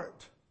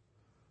part.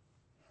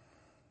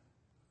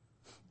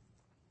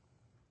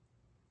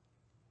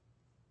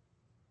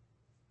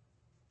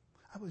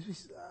 I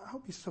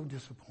would be so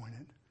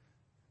disappointed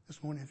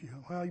this morning if you go,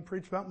 well, you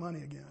preached about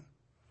money again.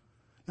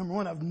 Number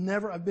one, I've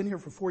been here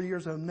for 4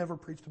 years and I've never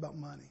preached about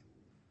money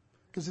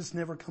because it's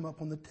never come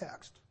up on the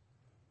text.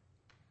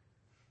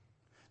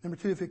 Number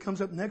two, if it comes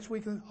up next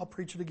week, I'll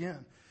preach it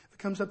again. If it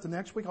comes up the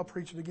next week, I'll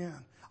preach it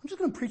again. I'm just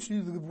going to preach to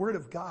you the Word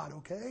of God,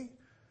 okay?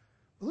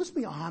 But let's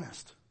be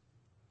honest.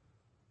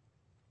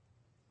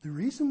 The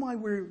reason why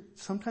we're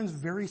sometimes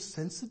very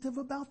sensitive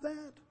about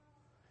that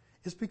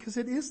is because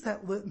it is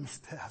that litmus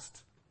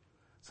test.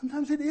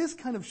 Sometimes it is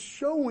kind of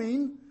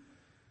showing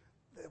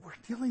that we're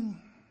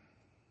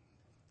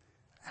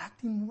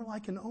acting more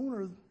like an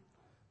owner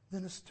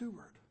than a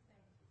steward.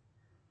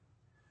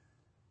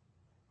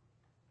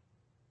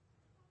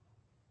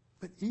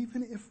 But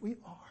even if we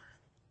are,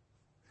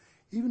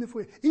 even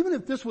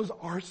if this was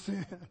our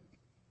sin,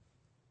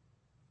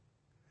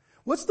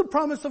 what's the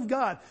promise of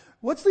God?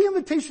 What's the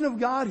invitation of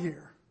God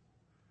here?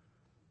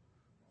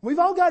 We've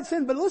all got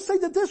sin, but let's say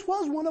that this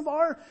was one of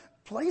our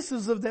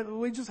places that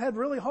we just had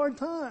really hard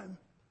time.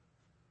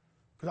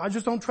 Because I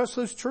just don't trust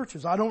those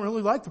churches. I don't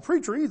really like the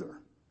preacher either.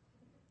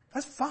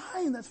 That's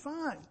fine.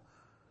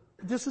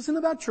 This isn't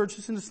about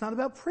churches and it's not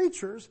about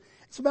preachers.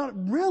 It's about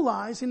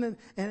realizing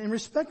and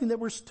respecting that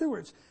we're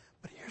stewards.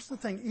 But here's the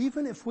thing.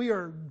 Even if we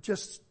are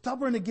just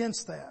stubborn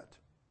against that,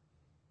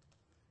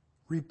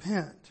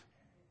 repent.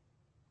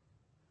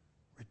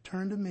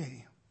 Return to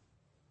me.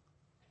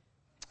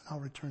 And I'll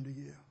return to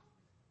you.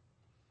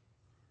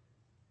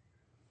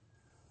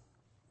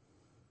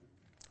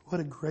 What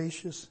a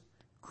gracious,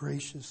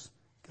 gracious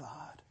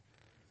God.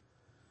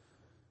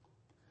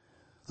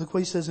 Look what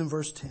He says in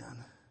verse 10.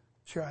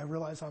 Sure, I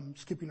realize I'm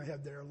skipping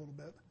ahead there a little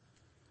bit.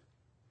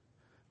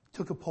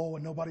 took a poll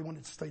and nobody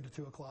wanted to stay to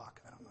 2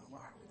 o'clock. I don't know.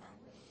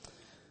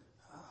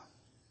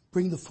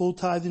 Bring the full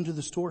tithe into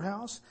the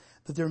storehouse,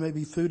 that there may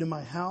be food in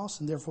my house,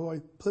 and therefore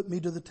put me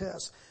to the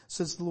test,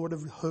 says the Lord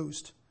of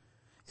hosts.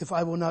 If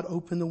I will not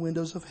open the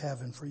windows of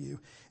heaven for you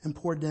and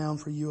pour down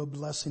for you a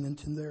blessing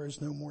until there is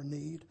no more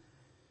need.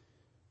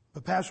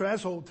 But Pastor,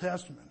 that's Old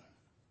Testament.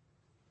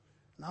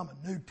 And I'm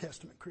a New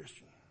Testament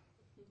Christian.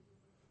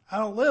 I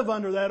don't live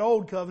under that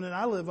old covenant.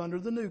 I live under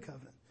the new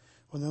covenant.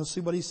 Well, let's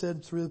see what he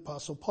said through the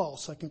Apostle Paul.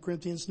 2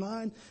 Corinthians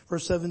 9,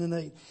 verse 7 and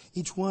 8.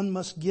 Each one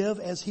must give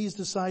as he's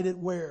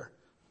decided where?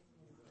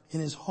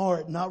 In his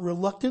heart, not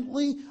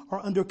reluctantly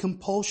or under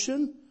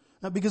compulsion,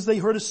 not because they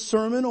heard a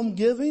sermon on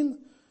giving,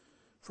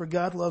 for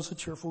God loves a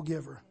cheerful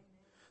giver.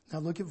 Now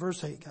look at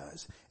verse 8,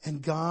 guys.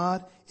 And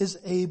God is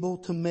able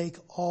to make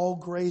all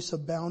grace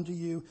abound to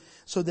you,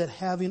 so that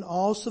having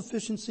all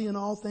sufficiency in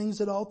all things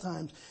at all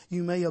times,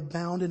 you may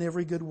abound in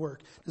every good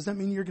work. Does that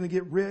mean you're going to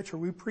get rich? Are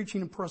we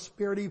preaching a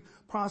prosperity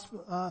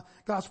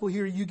gospel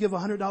here? You give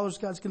 $100,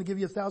 God's going to give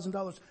you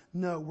 $1,000.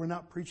 No, we're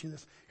not preaching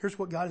this. Here's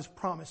what God has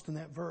promised in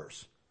that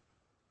verse.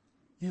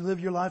 You live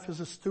your life as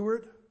a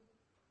steward,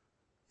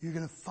 you're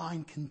going to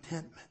find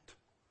contentment.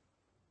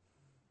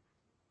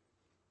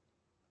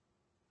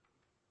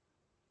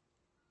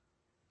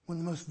 One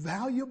of the most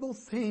valuable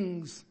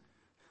things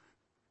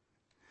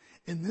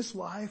in this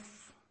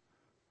life,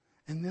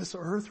 in this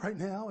earth right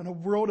now, in a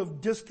world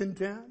of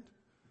discontent,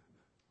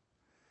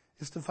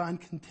 is to find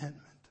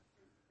contentment.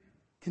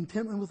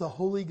 Contentment with a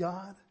holy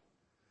God.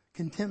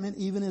 Contentment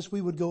even as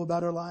we would go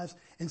about our lives.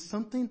 And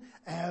something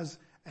as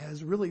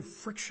really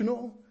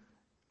frictional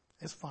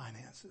as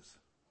finances.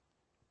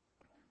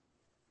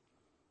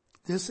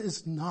 This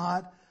is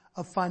not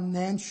a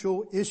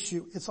financial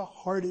issue. It's a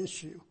heart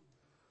issue.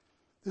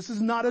 This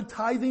is not a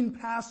tithing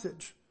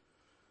passage.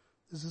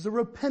 This is a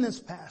repentance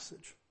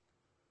passage.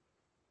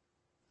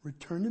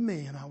 Return to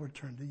me and I'll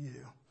return to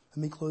you. Let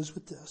me close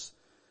with this.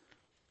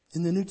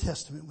 In the New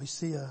Testament, we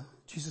see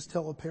Jesus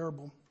tell a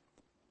parable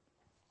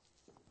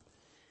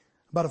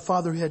about a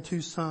father who had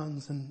 2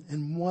 sons,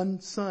 and one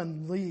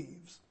son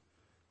leaves.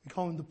 We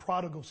call him the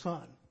prodigal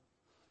son.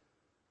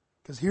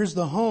 Because here's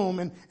the home,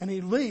 and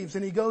he leaves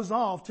and he goes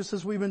off, just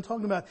as we've been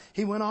talking about.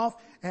 He went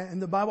off, and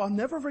the Bible, I'll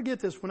never forget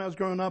this. When I was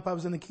growing up, I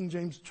was in the King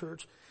James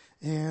church,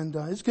 and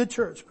it's a good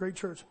church, great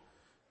church.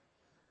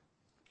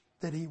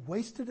 That he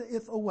wasted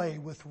it away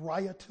with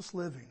riotous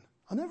living.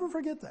 I'll never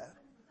forget that.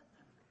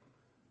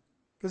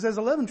 Because as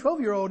 11,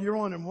 12-year-old, you're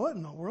wondering, what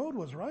in the world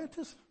was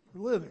riotous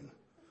living?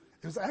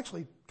 It was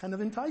actually kind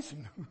of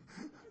enticing.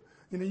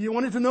 You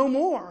wanted to know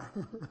more.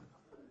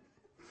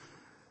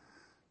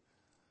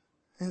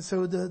 And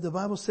so the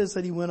Bible says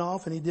that he went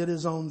off and he did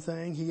his own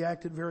thing. He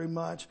acted very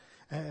much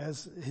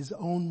as his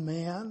own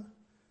man.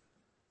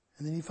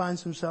 And then he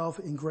finds himself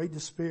in great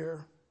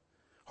despair.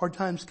 Hard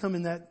times come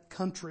in that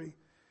country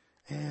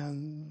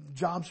and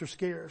jobs are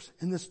scarce.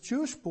 And this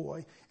Jewish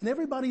boy, and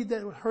everybody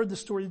that heard the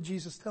story of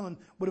Jesus telling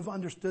would have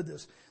understood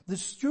this.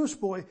 This Jewish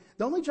boy,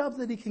 the only job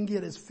that he can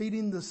get is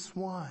feeding the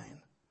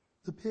swine,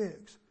 the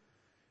pigs.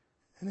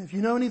 And if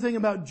you know anything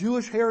about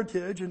Jewish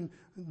heritage and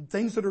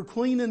things that are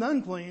clean and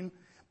unclean,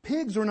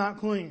 pigs are not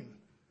clean.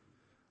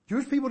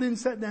 Jewish people didn't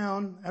sit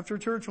down after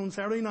church on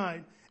Saturday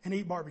night and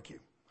eat barbecue.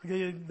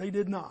 Okay, they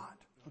did not.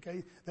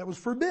 Okay, that was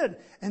forbidden.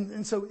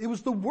 And so it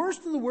was the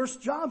worst of the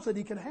worst jobs that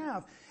he could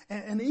have.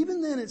 And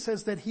even then it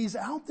says that he's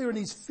out there and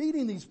he's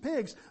feeding these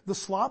pigs the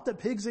slop that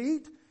pigs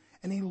eat,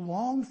 and he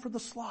longed for the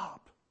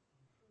slop.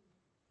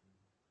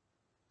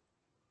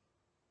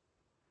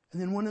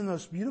 And then one of the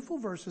most beautiful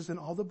verses in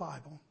all the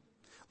Bible,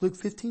 Luke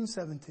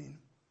 15:17.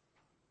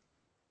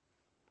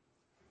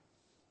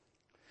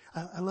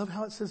 I love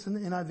how it says in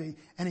the NIV,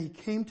 and he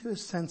came to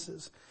his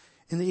senses.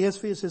 In the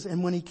ESV it says,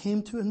 and when he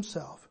came to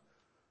himself.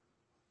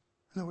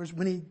 In other words,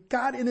 when he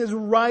got in his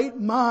right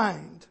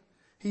mind,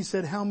 he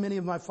said, how many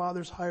of my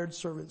father's hired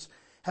servants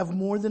have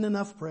more than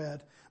enough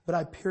bread, but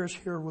I perish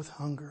here with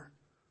hunger?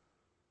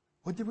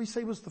 What did we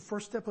say was the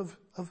first step of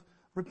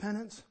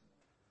repentance?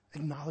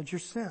 Acknowledge your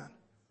sin.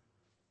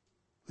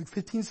 Luke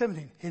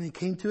 15:17, and he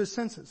came to his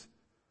senses.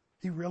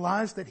 He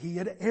realized that he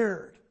had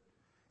erred.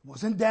 It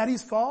wasn't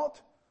daddy's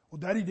fault. Well,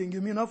 daddy didn't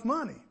give me enough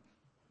money.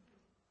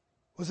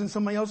 Wasn't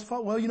somebody else's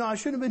fault? Well, I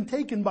shouldn't have been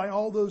taken by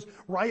all those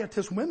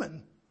riotous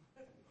women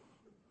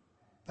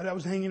that I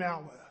was hanging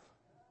out with.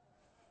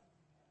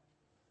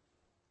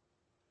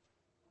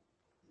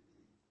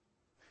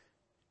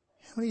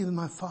 How many of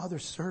my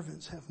father's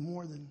servants have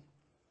more than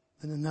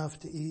enough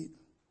to eat?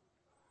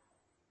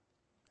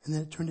 And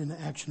then it turned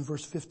into action,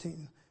 verse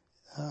 18.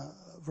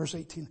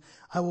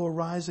 I will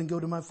arise and go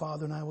to my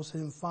father, and I will say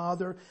to him,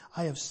 Father,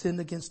 I have sinned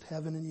against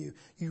heaven and you.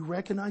 You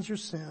recognize your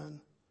sin.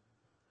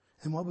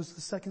 And what was the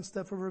second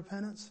step of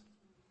repentance?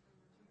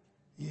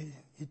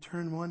 You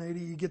turn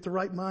 180, you get the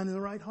right mind and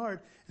the right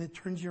heart, and it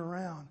turns you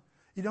around.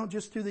 You don't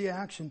just do the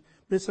action,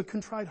 but it's a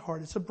contrite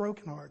heart. It's a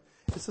broken heart.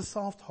 It's a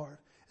soft heart.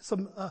 It's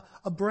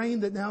a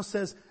brain that now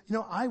says,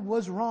 I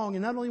was wrong,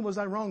 and not only was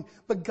I wrong,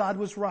 but God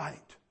was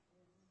right.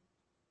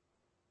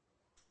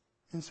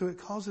 And so it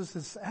causes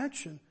this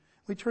action.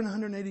 We turn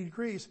 180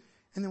 degrees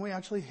and then we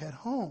actually head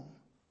home.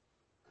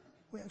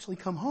 We actually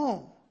come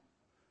home.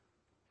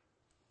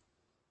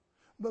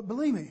 But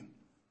believe me,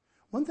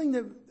 one thing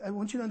that I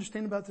want you to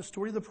understand about the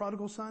story of the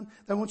prodigal son,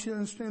 that I want you to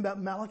understand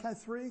about Malachi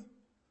 3,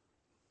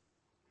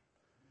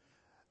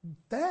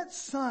 that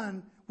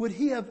son, would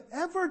he have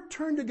ever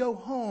turned to go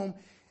home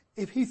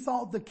if he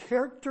thought the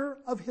character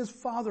of his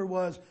father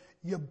was,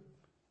 you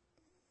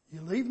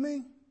leave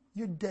me,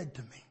 you're dead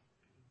to me.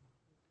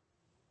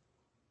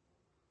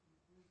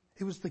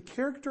 It was the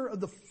character of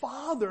the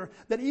father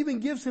that even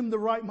gives him the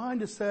right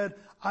mind to say,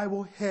 I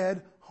will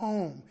head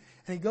home.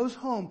 And he goes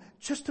home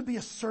just to be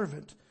a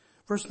servant.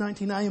 Verse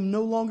 19, I am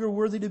no longer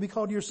worthy to be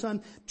called your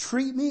son.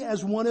 Treat me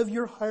as one of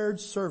your hired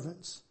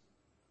servants.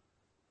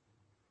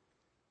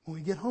 When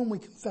we get home, we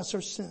confess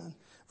our sin.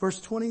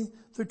 Verse 20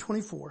 through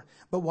 24.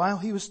 But while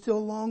he was still a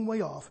long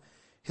way off,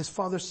 his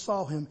father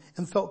saw him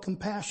and felt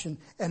compassion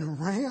and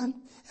ran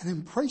and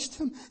embraced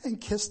him and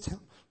kissed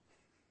him.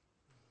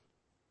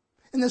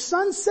 And the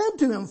son said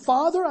to him,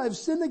 Father, I have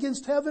sinned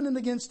against heaven and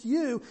against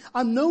you.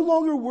 I'm no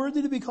longer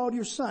worthy to be called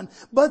your son.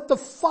 But the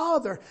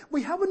father,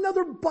 we have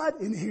another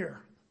but in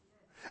here.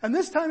 And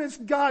this time it's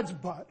God's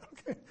but.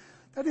 Okay,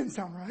 that didn't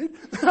sound right.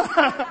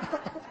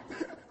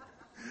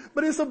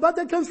 But it's a but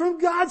that comes from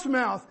God's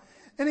mouth.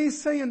 And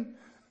he's saying,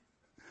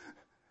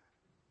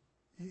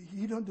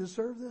 you don't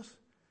deserve this,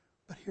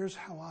 but here's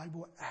how I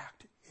will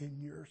act in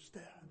your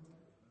stead.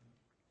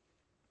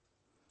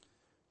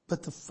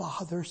 But the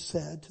father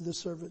said to the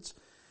servants,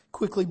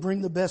 quickly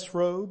bring the best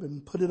robe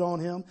and put it on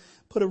him.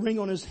 Put a ring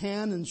on his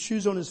hand and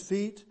shoes on his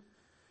feet.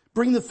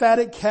 Bring the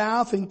fatted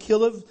calf and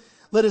kill it.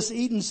 Let us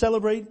eat and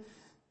celebrate.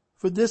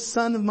 For this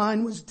son of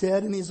mine was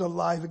dead and he's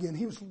alive again.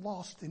 He was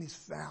lost and he's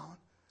found.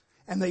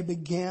 And they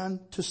began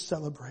to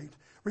celebrate.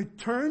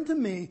 Return to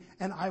me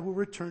and I will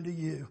return to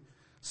you,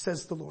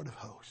 says the Lord of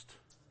hosts.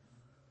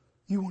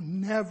 You will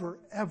never,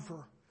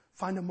 ever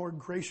find a more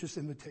gracious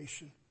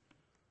invitation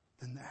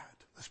than that.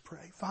 Let's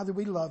pray. Father,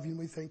 we love you and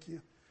we thank you.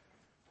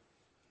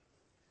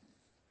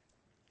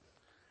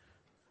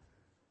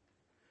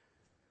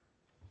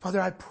 Father,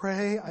 I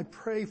pray,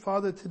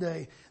 Father,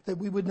 today that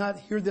we would not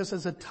hear this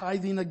as a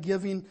tithing, a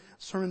giving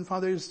sermon.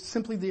 Father, it's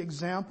simply the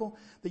example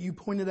that you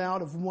pointed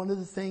out of one of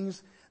the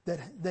things that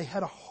they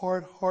had a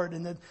hard heart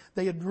and that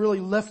they had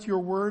really left your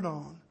word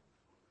on.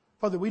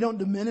 Father, we don't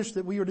diminish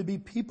that we are to be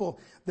people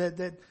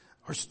that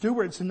are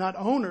stewards and not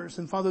owners.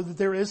 And Father, that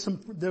there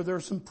are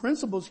some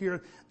principles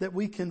here that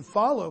we can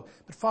follow.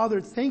 But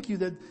Father, thank you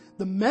that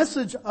the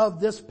message of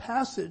this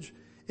passage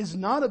is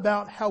not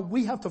about how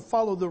we have to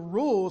follow the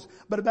rules,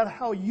 but about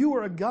how you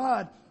are a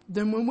God.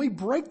 Then when we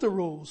break the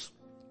rules,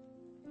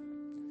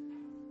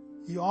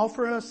 you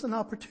offer us an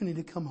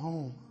opportunity to come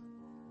home.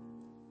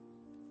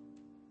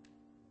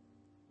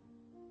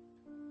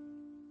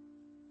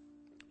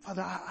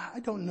 Father, I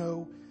don't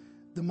know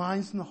the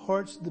minds and the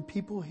hearts of the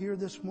people here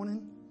this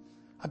morning.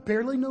 I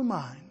barely know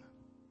mine.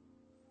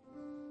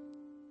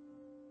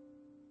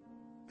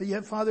 But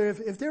yet, Father,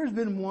 if there's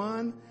been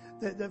one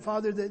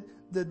Father,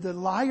 the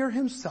liar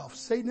himself,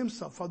 Satan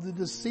himself, Father, the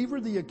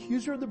deceiver, the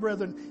accuser of the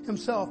brethren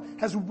himself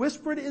has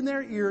whispered in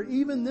their ear,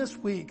 even this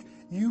week,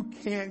 you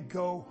can't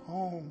go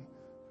home.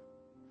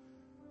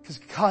 Because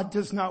God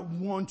does not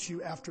want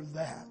you after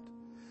that.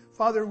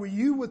 Father, will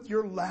you with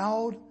your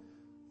loud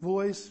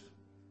voice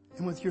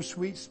and with your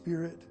sweet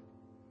spirit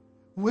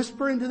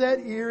whisper into that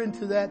ear,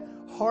 into that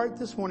heart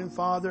this morning,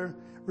 Father,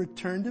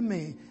 return to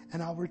me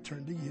and I'll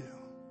return to you.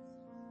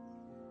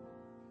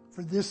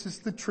 For this is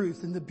the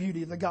truth and the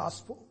beauty of the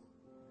gospel.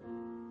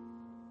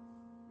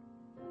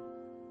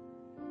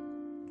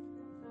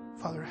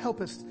 Father, help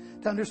us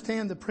to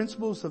understand the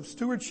principles of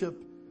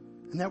stewardship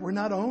and that we're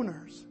not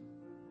owners.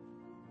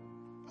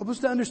 Help us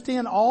to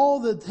understand all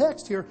the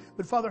text here,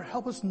 but Father,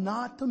 help us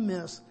not to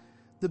miss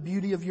the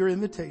beauty of your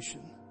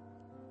invitation.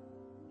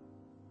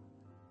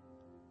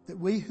 That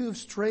we who have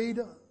strayed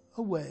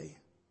away,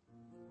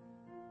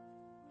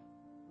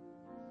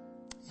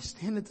 you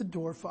stand at the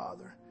door,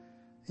 Father,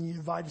 and you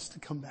invite us to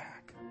come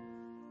back.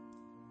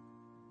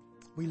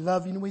 We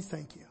love you and we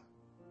thank you.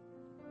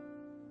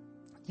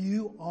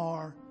 You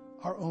are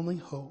our only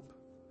hope.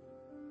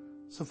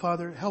 So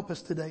Father, help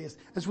us today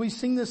as we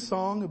sing this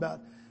song about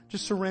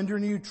just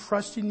surrendering to you,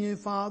 trusting you,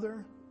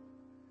 Father.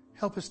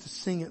 Help us to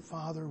sing it,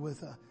 Father,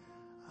 with a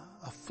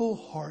full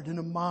heart and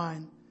a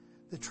mind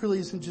that truly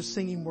isn't just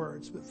singing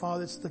words, but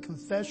Father, it's the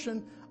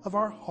confession of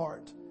our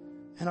heart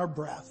and our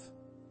breath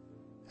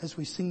as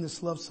we sing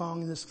this love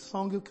song and this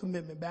song of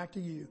commitment back to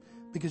you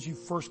because you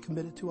first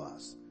committed to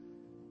us.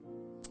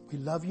 We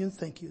love you and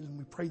thank you, and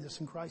we pray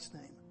this in Christ's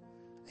name.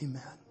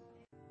 Amen.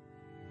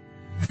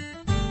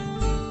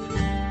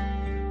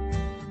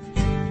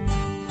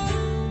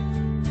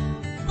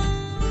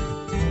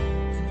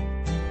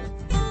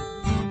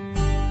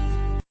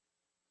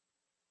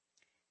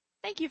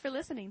 Thank you for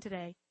listening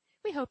today.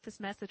 We hope this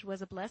message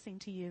was a blessing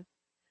to you.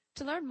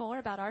 To learn more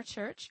about our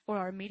church or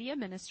our media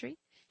ministry,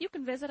 you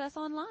can visit us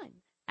online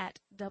at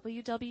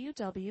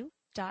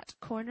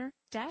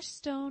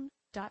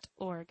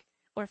www.corner-stone.org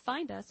or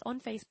find us on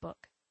Facebook.